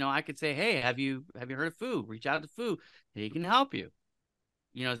 I could say, hey, have you heard of Fu? Reach out to Fu. He can help you.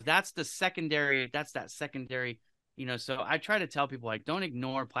 That's that secondary, so I try to tell people, like, don't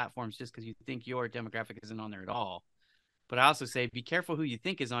ignore platforms just because you think your demographic isn't on there at all. But I also say, be careful who you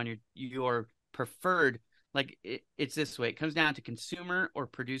think is on your preferred. Like, it's this way. It comes down to consumer or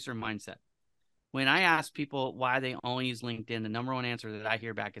producer mindset. When I ask people why they only use LinkedIn, the number one answer that I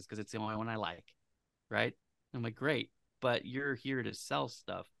hear back is because it's the only one I like, right? I'm like, great, but you're here to sell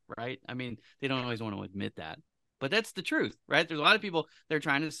stuff, right? I mean, they don't always want to admit that, but that's the truth, right? There's a lot of people they're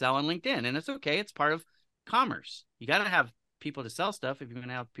trying to sell on LinkedIn, and it's okay. It's part of commerce. You got to have people to sell stuff if you're going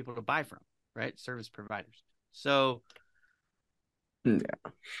to have people to buy from, right? Service providers. So Yeah.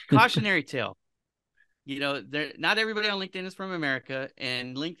 Cautionary tale. Not everybody on LinkedIn is from America,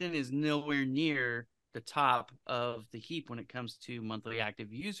 and LinkedIn is nowhere near the top of the heap when it comes to monthly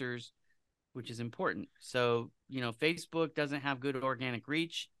active users, which is important. So, Facebook doesn't have good organic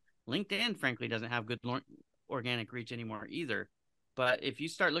reach. LinkedIn, frankly, doesn't have good organic reach anymore either. But if you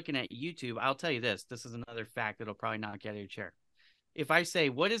start looking at YouTube, I'll tell you this. This is another fact that'll probably knock you out of your chair. If I say,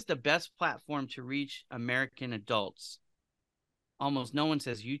 what is the best platform to reach American adults? Almost no one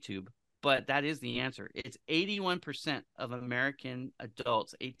says YouTube, but that is the answer. It's 81% of American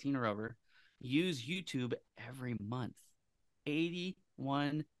adults 18 or over use YouTube every month. 81%.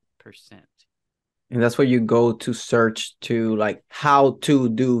 And that's where you go to search to like how to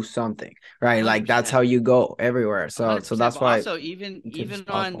do something, right? Like that's 100%. how you go everywhere. So 100%. that's But why also, even YouTube is even on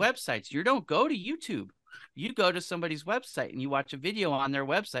powerful. websites, you don't go to YouTube. You go to somebody's website and you watch a video on their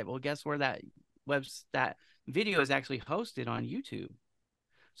website. Well, guess where that video is actually hosted on YouTube.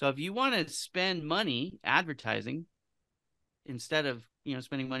 So if you want to spend money advertising instead of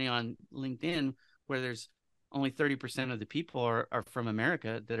spending money on LinkedIn, where there's only 30% of the people are from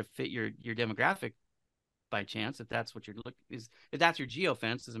America that have fit your demographic by chance, if that's what you're if that's your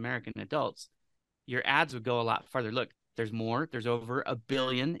geofence as American adults, your ads would go a lot farther. Look, there's more. There's over 1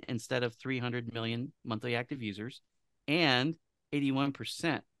 billion instead of 300 million monthly active users, and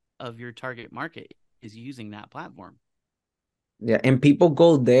 81% of your target market is using that platform. Yeah, and people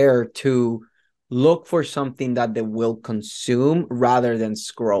go there to look for something that they will consume rather than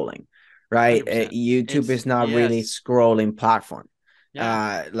scrolling, right? 100%. YouTube It's is not really yes. scrolling platform.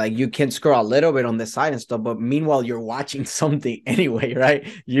 Yeah. Like you can scroll a little bit on the side and stuff, but meanwhile you're watching something anyway, right?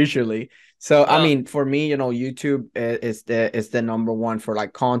 Usually. So I Well, mean, for me, YouTube is the number one for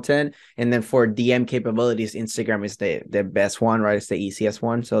like content, and then for DM capabilities, Instagram is the best one, right? It's the easiest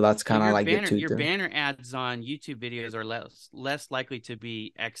one. So that's well, kind of like the two. your banner ads on YouTube videos are less likely to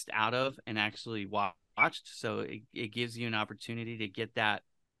be X'd out of and actually watched. So it gives you an opportunity to get that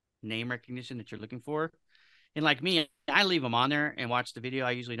name recognition that you're looking for. And like me, I leave them on there and watch the video.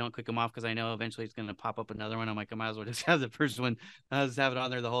 I usually don't click them off because I know eventually it's going to pop up another one. I'm like, I might as well just have the first one. I just have it on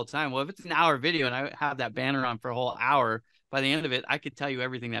there the whole time. Well, if it's an hour video and I have that banner on for a whole hour, by the end of it, I could tell you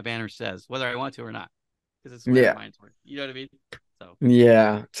everything that banner says, whether I want to or not, because it's where my Yeah. mind's working. You know what I mean? So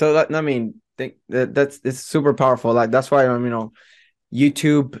Yeah. So that I mean, that's it's super powerful. Like that's why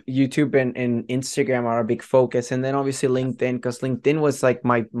YouTube and Instagram are a big focus, and then obviously yes, LinkedIn, because LinkedIn was like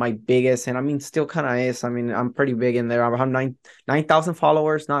my biggest, and I mean still kind of is. I mean, I'm pretty big in there. I have 9,000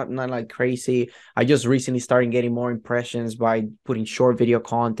 followers, not like crazy. I just recently started getting more impressions by putting short video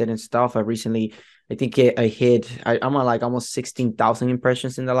content and stuff. I think I'm at like almost 16,000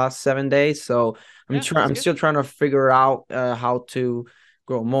 impressions in the last 7 days. So yeah, that's I'm good. still trying to figure out how to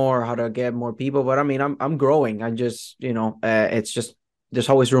grow more, how to get more people. But I mean, I'm growing. I just, it's just there's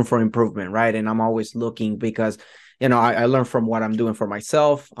always room for improvement, right? And I'm always looking because, I learn from what I'm doing for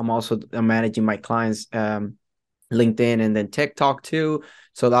myself. I'm managing my clients, LinkedIn and then TikTok too.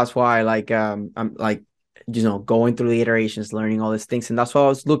 So that's why I'm like, going through the iterations, learning all these things. And that's why I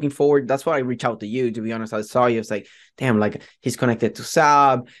was looking forward. That's why I reached out to you, to be honest. I saw you. It's like, damn, like he's connected to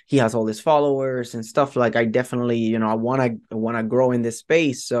Sab. He has all these followers and stuff. Like I definitely, I wanna grow in this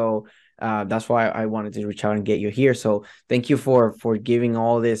space. So that's why I wanted to reach out and get you here. So thank you for giving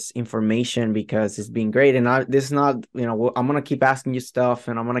all this information, because it's been great. And this is not, I'm gonna keep asking you stuff,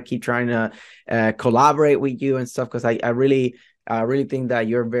 and I'm gonna keep trying to collaborate with you and stuff, because I really think that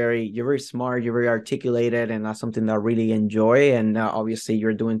you're very smart, you're very articulated, and that's something that I really enjoy. And obviously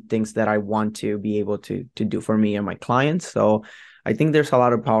you're doing things that I want to be able to do for me and my clients. So I think there's a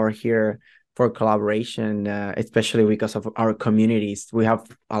lot of power here for collaboration, especially because of our communities. We have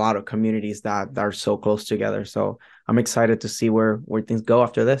a lot of communities that are so close together. So I'm excited to see where things go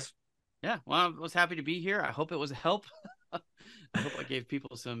after this. Yeah, well, I was happy to be here. I hope it was a help. I hope I gave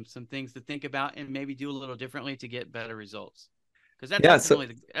people some things to think about and maybe do a little differently to get better results. Because Yeah. So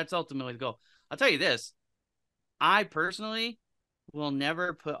that's ultimately the goal. I'll tell you this: I personally will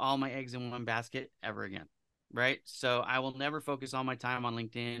never put all my eggs in one basket ever again. Right. So I will never focus all my time on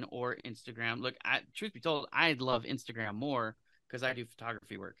LinkedIn or Instagram. Look, truth be told, I love Instagram more because I do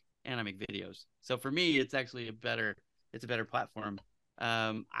photography work and I make videos. So for me, it's a better platform.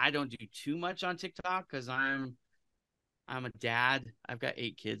 I don't do too much on TikTok because I'm a dad. I've got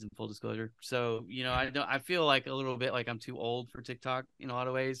 8 kids in full disclosure. So, I feel like a little bit like I'm too old for TikTok in a lot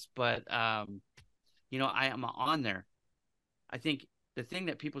of ways, but I am on there. I think the thing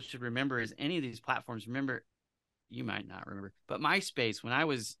that people should remember is any of these platforms, remember, you might not remember, but MySpace, when I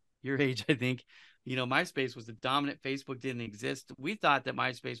was your age, I think, MySpace was the dominant. Facebook didn't exist. We thought that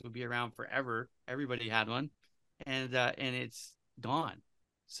MySpace would be around forever. Everybody had one. And it's gone.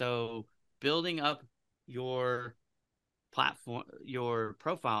 So building up your platform, your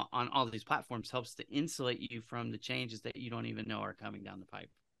profile on all of these platforms helps to insulate you from the changes that you don't even know are coming down the pipe.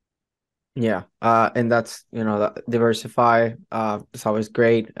 Yeah, and that's, diversify. It's always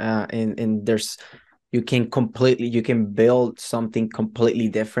great. And there's you can build something completely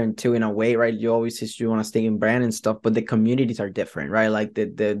different too, in a way, right? You always just, you want to stay in brand and stuff, but the communities are different, right? Like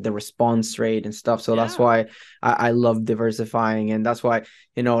the response rate and stuff. So that's why I love diversifying, and that's why,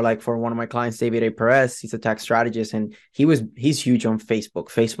 like for one of my clients, David A. Perez, he's a tax strategist, and he's huge on Facebook.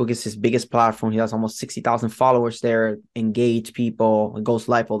 Facebook is his biggest platform. He has almost 60,000 followers there, engage people, goes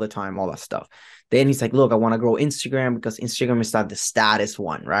live all the time, all that stuff. Then he's like, look, I want to grow Instagram because Instagram is like the status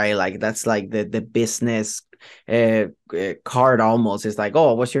one, right? Like that's like the business card almost. It's like,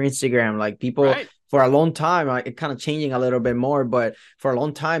 oh, what's your Instagram? Like people for a long time, it kind of changing a little bit more, but for a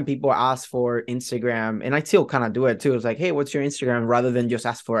long time, people ask for Instagram, and I still kind of do it too. It's like, hey, what's your Instagram? Rather than just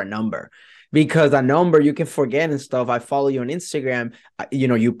ask for a number. Because a number you can forget and stuff. I follow you on Instagram,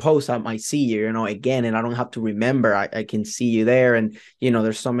 you post, I might see you, again, and I don't have to remember. I can see you there, and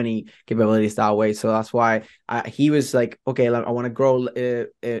there's so many capabilities that way. So that's why he was like, okay, I want to grow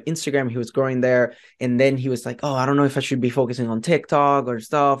Instagram. He was growing there, and then he was like, oh, I don't know if I should be focusing on TikTok or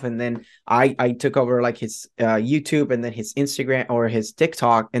stuff. And then I took over like his YouTube, and then his Instagram or his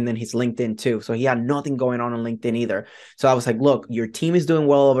TikTok, and then his LinkedIn too. So he had nothing going on LinkedIn either. So I was like, look, your team is doing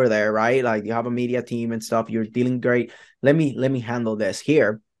well over there, right? Like you have a media team and stuff. You're dealing great. Let me handle this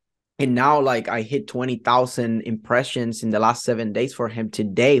here. And now, like, I hit 20,000 impressions in the last 7 days for him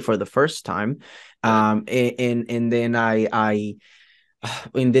today for the first time. And then I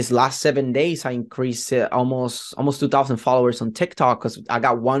in this last 7 days, I increased almost 2,000 followers on TikTok, because I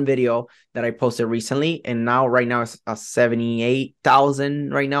got one video that I posted recently, and now right now it's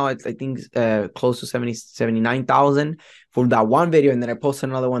 78,000 right now. I think close to 79,000 for that one video, and then I posted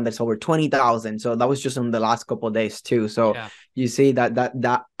another one that's over 20,000. So that was just in the last couple of days too. So you see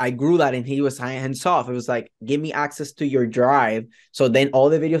that I grew that, and he was hands off. It was like, give me access to your drive. So then all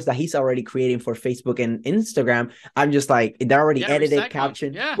the videos that he's already creating for Facebook and Instagram, I'm just like, they're already edited,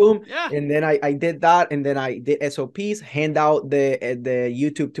 captioned, boom. And then I did that, and then I did SOPs, hand out the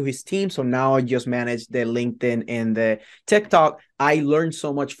YouTube to his team. So now I just manage the LinkedIn and the TikTok. I learned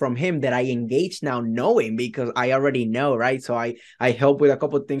so much from him that I engage now knowing, because I already know, right? So I help with a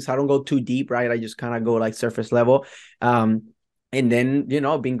couple of things. I don't go too deep, right? I just kind of go like surface level. And then,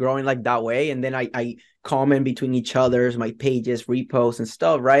 been growing like that way. And then I comment between each other's, my pages, reposts and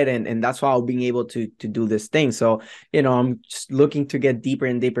stuff, right? And that's how I'm being able to do this thing. So, I'm just looking to get deeper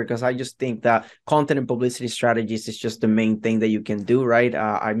and deeper, because I just think that content and publicity strategies is just the main thing that you can do, right?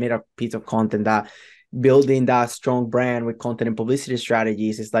 I made a piece of content that building that strong brand with content and publicity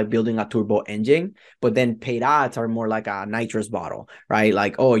strategies is like building a turbo engine, but then paid ads are more like a nitrous bottle, right?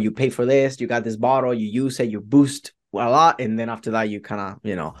 Like, oh, you pay for this, you got this bottle, you use it, you boost a lot, and then after that you kind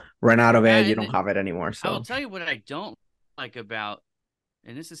of run out of it, you don't have it anymore. So I will tell you what I don't like about,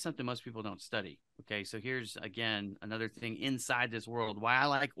 and this is something most people don't study. Okay, so here's again another thing inside this world why I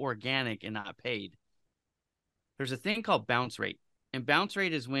like organic and not paid. There's a thing called bounce rate. And bounce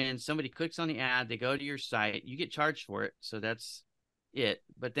rate is when somebody clicks on the ad, they go to your site, you get charged for it, so that's it.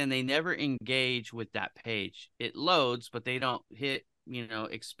 But then they never engage with that page. It loads, but they don't hit,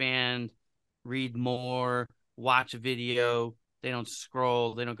 expand, read more, watch a video. They don't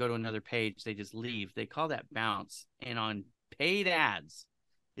scroll. They don't go to another page. They just leave. They call that bounce. And on paid ads,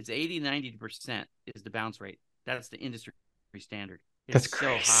 it's 80-90% is the bounce rate. That's the industry standard. It's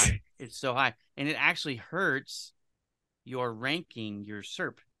so high. It's so high. And it actually hurts your ranking, your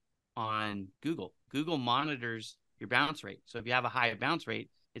SERP on Google. Google monitors your bounce rate. So if you have a high bounce rate,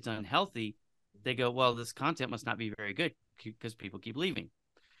 it's unhealthy. They go, well, this content must not be very good because people keep leaving.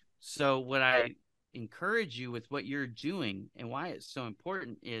 So what I encourage you with what you're doing and why it's so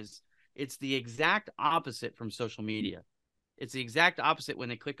important is it's the exact opposite from social media. It's the exact opposite when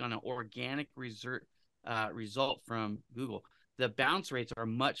they click on an organic result from Google. The bounce rates are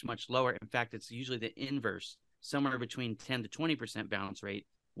much, much lower. In fact, it's usually the inverse, somewhere between 10 to 20% bounce rate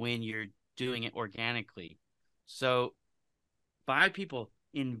when you're doing it organically. So by people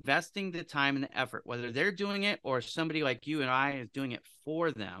investing the time and the effort, whether they're doing it or somebody like you and I is doing it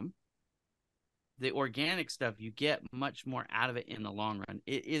for them, the organic stuff, you get much more out of it in the long run.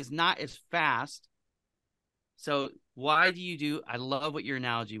 It is not as fast. So why do you do, I love what your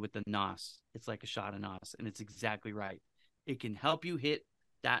analogy with the NOS. It's like a shot of NOS, and it's exactly right. It can help you hit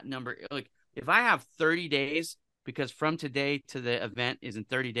that number. Like if I have 30 days, because from today to the event is in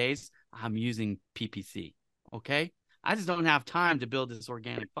 30 days, I'm using PPC. Okay. I just don't have time to build this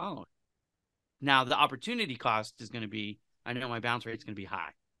organic following. Now the opportunity cost is going to be I know my bounce rate is going to be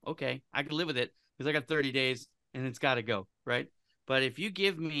high. Okay, I can live with it because I got 30 days and it's got to go, right? But if you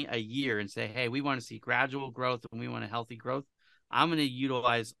give me a year and say, hey, we want to see gradual growth and we want a healthy growth, I'm going to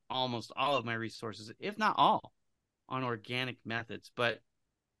utilize almost all of my resources, if not all, on organic methods. But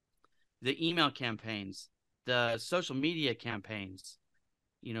the email campaigns, the social media campaigns,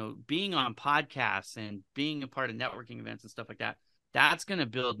 being on podcasts and being a part of networking events and stuff like that, that's going to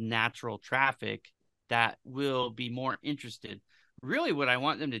build natural traffic that will be more interested. Really, what I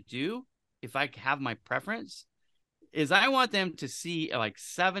want them to do, if I have my preference, is I want them to see like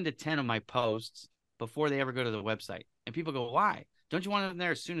 7 to 10 of my posts before they ever go to the website. And people go, why? Don't you want them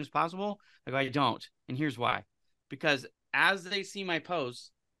there as soon as possible? I go, I don't. And here's why. Because as they see my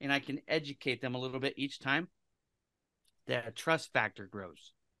posts and I can educate them a little bit each time, the trust factor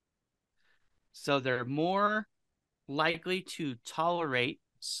grows. So they're more likely to tolerate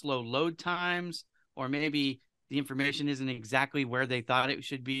slow load times, or maybe the information isn't exactly where they thought it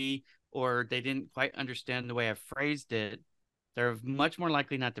should be, or they didn't quite understand the way I phrased it. They're much more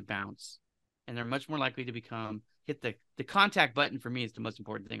likely not to bounce, and they're much more likely to hit the contact button. For me, is the most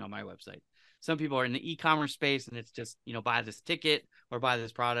important thing on my website. Some people are in the e-commerce space and it's just, buy this ticket or buy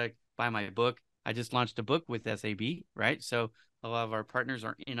this product, buy my book. I just launched a book with SAB, right? So a lot of our partners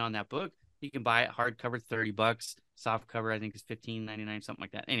are in on that book. You can buy it hardcover, $30. Soft cover, I think, is $15.99, something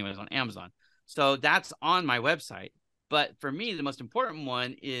like that. Anyways, on Amazon. So that's on my website. But for me, the most important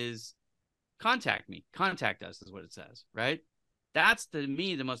one is contact me. Contact us is what it says, right? That's, to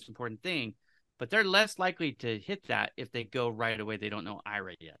me, the most important thing. But they're less likely to hit that if they go right away. They don't know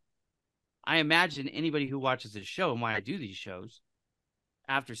Ira yet. I imagine anybody who watches this show and why I do these shows,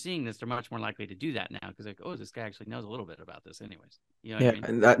 after seeing this, they're much more likely to do that now because like, oh, this guy actually knows a little bit about this anyways. You know what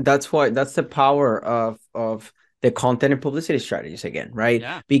I mean? And that's the power of the content and publicity strategies again, right?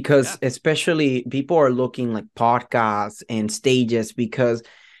 Yeah. Because especially people are looking like podcasts and stages because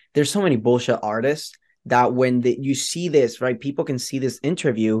there's so many bullshit artists that when you see this, right, people can see this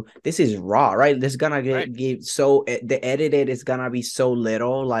interview, this is raw, right? This is gonna get so the edited is gonna be so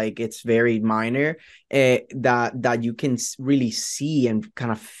little, like it's very minor, that you can really see and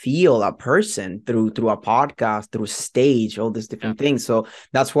kind of feel a person through a podcast, through stage, all these different things. So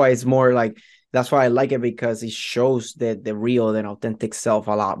that's why it's more like, that's why I like it, because it shows the real and authentic self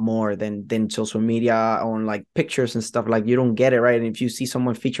a lot more than social media on like pictures and stuff. Like you don't get it, right? And if you see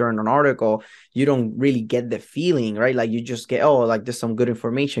someone featured in an article, you don't really get the feeling, right? Like you just get, oh, like there's some good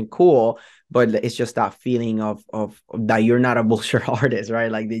information, cool, but it's just that feeling of that you're not a bullshit artist, right?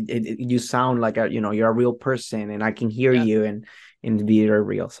 Like you sound like you're a real person, and I can hear you and be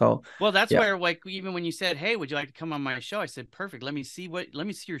real. So well, that's where, like, even when you said, hey, would you like to come on my show? I said, perfect. Let me see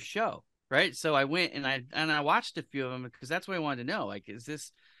your show. Right. So I went and I watched a few of them because that's what I wanted to know. Like, is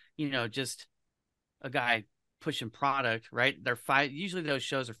this, just a guy pushing product, right? Usually those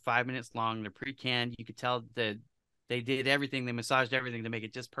shows are 5 minutes long. They're pre-canned. You could tell that they did everything. They massaged everything to make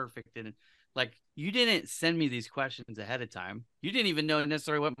it just perfect. And like, you didn't send me these questions ahead of time. You didn't even know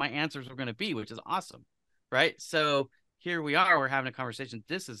necessarily what my answers were going to be, which is awesome. Right. So here we are, we're having a conversation.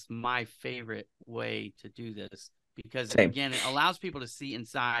 This is my favorite way to do this because again, it allows people to see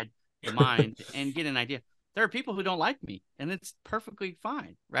inside the mind and get an idea. There are people who don't like me, and it's perfectly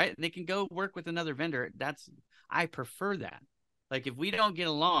fine, right? They can go work with another vendor. I prefer that. Like, if we don't get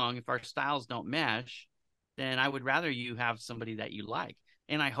along, if our styles don't mesh, then I would rather you have somebody that you like,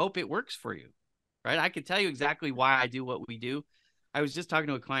 and I hope it works for you, right? I can tell you exactly why I do what we do. I was just talking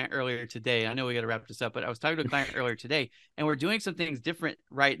to a client earlier today. I know we got to wrap this up, but I was talking to a client earlier today, and we're doing some things different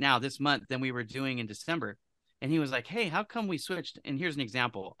right now this month than we were doing in December. And he was like, hey, how come we switched? And here's an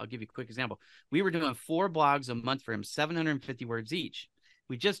example. I'll give you a quick example. We were doing 4 blogs a month for him, 750 words each.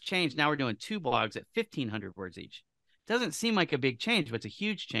 We just changed. Now we're doing 2 blogs at 1,500 words each. Doesn't seem like a big change, but it's a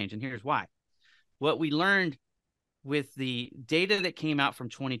huge change. And here's why. What we learned with the data that came out from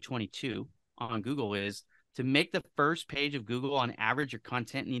 2022 on Google is to make the first page of Google, on average, your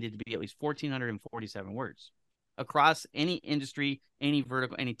content needed to be at least 1,447 words across any industry, any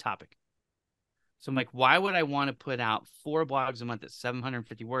vertical, any topic. So I'm like, why would I want to put out 4 blogs a month at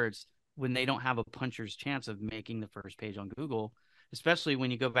 750 words when they don't have a puncher's chance of making the first page on Google, especially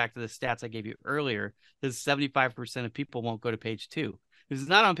when you go back to the stats I gave you earlier, that 75% of people won't go to page 2. If it's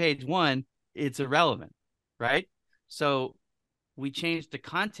not on page 1, it's irrelevant, right? So we changed the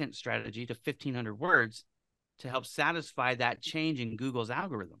content strategy to 1,500 words to help satisfy that change in Google's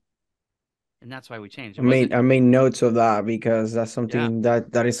algorithm. And that's why we changed. I made notes of that because that's something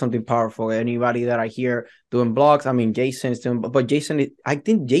that is something powerful. Anybody that I hear doing blogs, I mean, Jason is doing, but I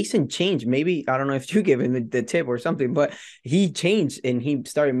think Jason changed. Maybe, I don't know if you gave him the tip or something, but he changed and he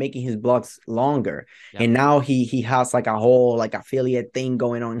started making his blogs longer. Yep. And now he has like a whole like affiliate thing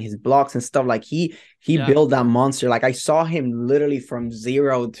going on in his blogs and stuff. Like he built that monster. Like I saw him literally from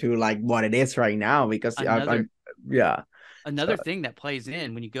zero to like what it is right now because Another thing that plays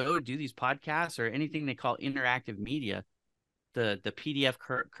in when you go do these podcasts or anything they call interactive media, the PDF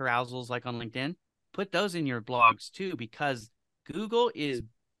carousels like on LinkedIn, put those in your blogs too, because Google is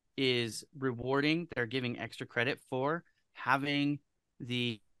rewarding. They're giving extra credit for having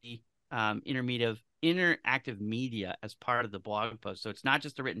the interactive media as part of the blog post. So it's not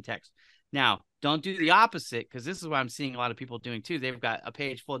just the written text. Now, don't do the opposite, because this is what I'm seeing a lot of people doing too. They've got a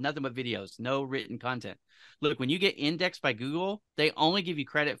page full of nothing but videos, no written content. Look, when you get indexed by Google, they only give you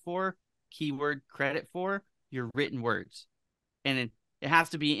keyword credit for your written words. And it has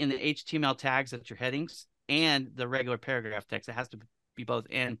to be in the HTML tags at your headings and the regular paragraph text. It has to be both.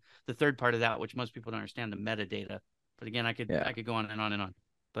 And the third part of that, which most people don't understand, the metadata. But again, I could go on and on and on.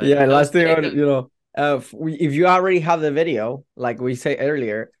 But yeah, last thing, if you already have the video, like we say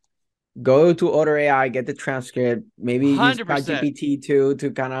earlier, go to Otter AI, get the transcript, maybe 100%. Use ChatGPT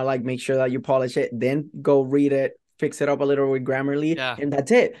to kind of like make sure that you polish it, then go read it, fix it up a little with Grammarly, and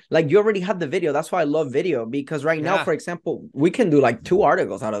that's it. Like you already have the video. That's why I love video, because right now, for example, we can do like 2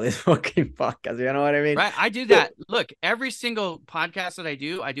 articles out of this fucking podcast. You know what I mean? Right. I do that. Look, every single podcast that I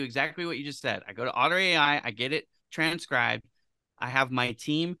do exactly what you just said. I go to Otter AI, I get it transcribed. I have my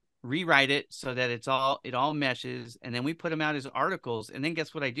team rewrite it so that it all meshes, and then we put them out as articles. And then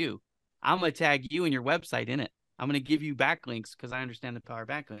guess what I do? I'm going to tag you and your website in it. I'm going to give you backlinks because I understand the power of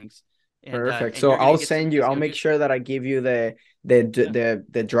backlinks. And, perfect. So I'll send you. I'll make sure that I give you the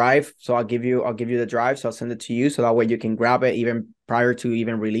drive. So I'll give you the drive. So I'll send it to you, so that way you can grab it even prior to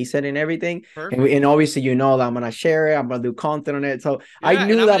even release it and everything. Perfect. And obviously that I'm gonna share it. I'm gonna do content on it. So I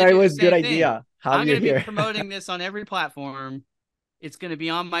knew that it was a good idea. I'm gonna be promoting this on every platform. It's gonna be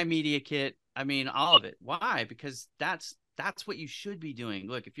on my media kit. I mean, all of it. Why? Because that's what you should be doing.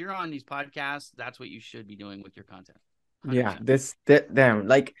 Look, if you're on these podcasts, that's what you should be doing with your content. 100%. Yeah,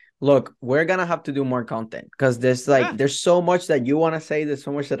 look, we're gonna have to do more content, because there's there's so much that you want to say. There's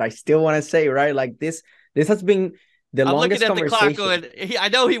so much that I still want to say, right? Like this has been the longest conversation. I'm looking at the clock going, I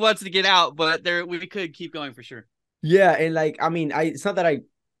know he wants to get out, but we could keep going for sure. Yeah, and it's not that I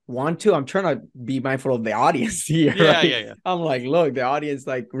want to. I'm trying to be mindful of the audience here. Yeah, right? yeah. I'm like, look, the audience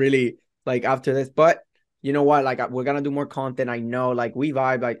really after this, but you know what? We're gonna do more content. I know, we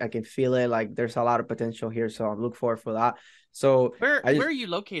vibe. I can feel it. There's a lot of potential here, so I look forward for that. So where are you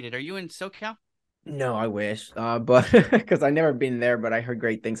located? Are you in SoCal? No, I wish, but because I've never been there, but I heard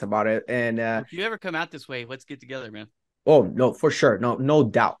great things about it. And if you ever come out this way, let's get together, man. Oh no, for sure, no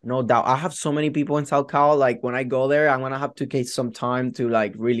doubt. I have so many people in South Cal. When I go there, I'm gonna have to take some time to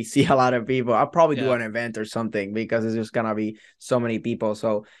really see a lot of people. I'll probably do an event or something, because it's just gonna be so many people.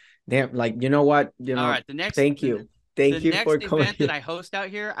 So. Damn, you know what? All right, thank you for coming. The next event that I host out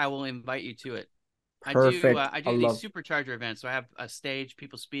here, I will invite you to it. Perfect. I do these supercharger events. So I have a stage,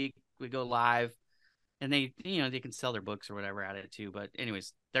 people speak, we go live, and they can sell their books or whatever at it too. But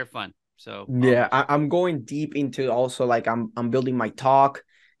anyways, they're fun. So yeah, I'm going deep into also I'm building my talk.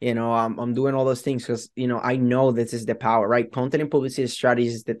 I'm doing all those things because, I know this is the power, right? Content and publicity strategy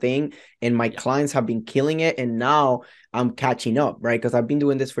is the thing. And my clients have been killing it. And now I'm catching up, right? Because I've been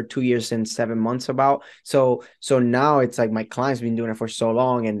doing this for 2 years and 7 months about. So now it's my clients been doing it for so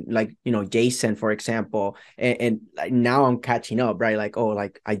long. And Jason, for example, and now I'm catching up, right?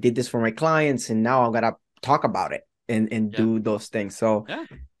 I did this for my clients, and now I'm going to talk about it and do those things. So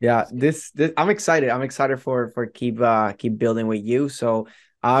this I'm excited. I'm excited for keep building with you. So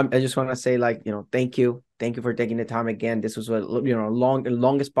I just want to say, thank you for taking the time again. This was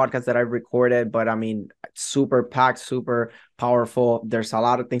longest podcast that I've recorded, but I mean, super packed, super powerful. There's a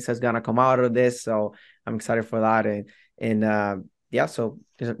lot of things that's gonna come out of this, so I'm excited for that. So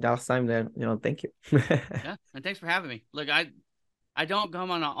last time, then thank you. Yeah, and thanks for having me. Look, I don't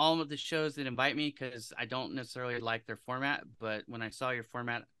come on all of the shows that invite me because I don't necessarily like their format, but when I saw your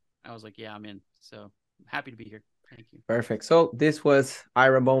format, I was like, yeah, I'm in. So I'm happy to be here. Thank you. Perfect. So this was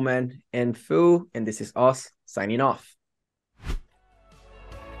Ira Bowman and Fu, and this is us signing off.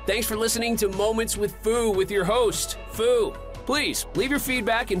 Thanks for listening to Moments with Fu with your host, Fu. Please leave your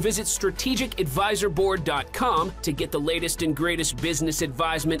feedback and visit strategicadvisorboard.com to get the latest and greatest business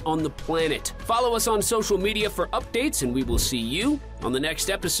advisement on the planet. Follow us on social media for updates, and we will see you on the next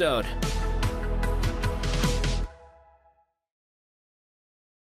episode.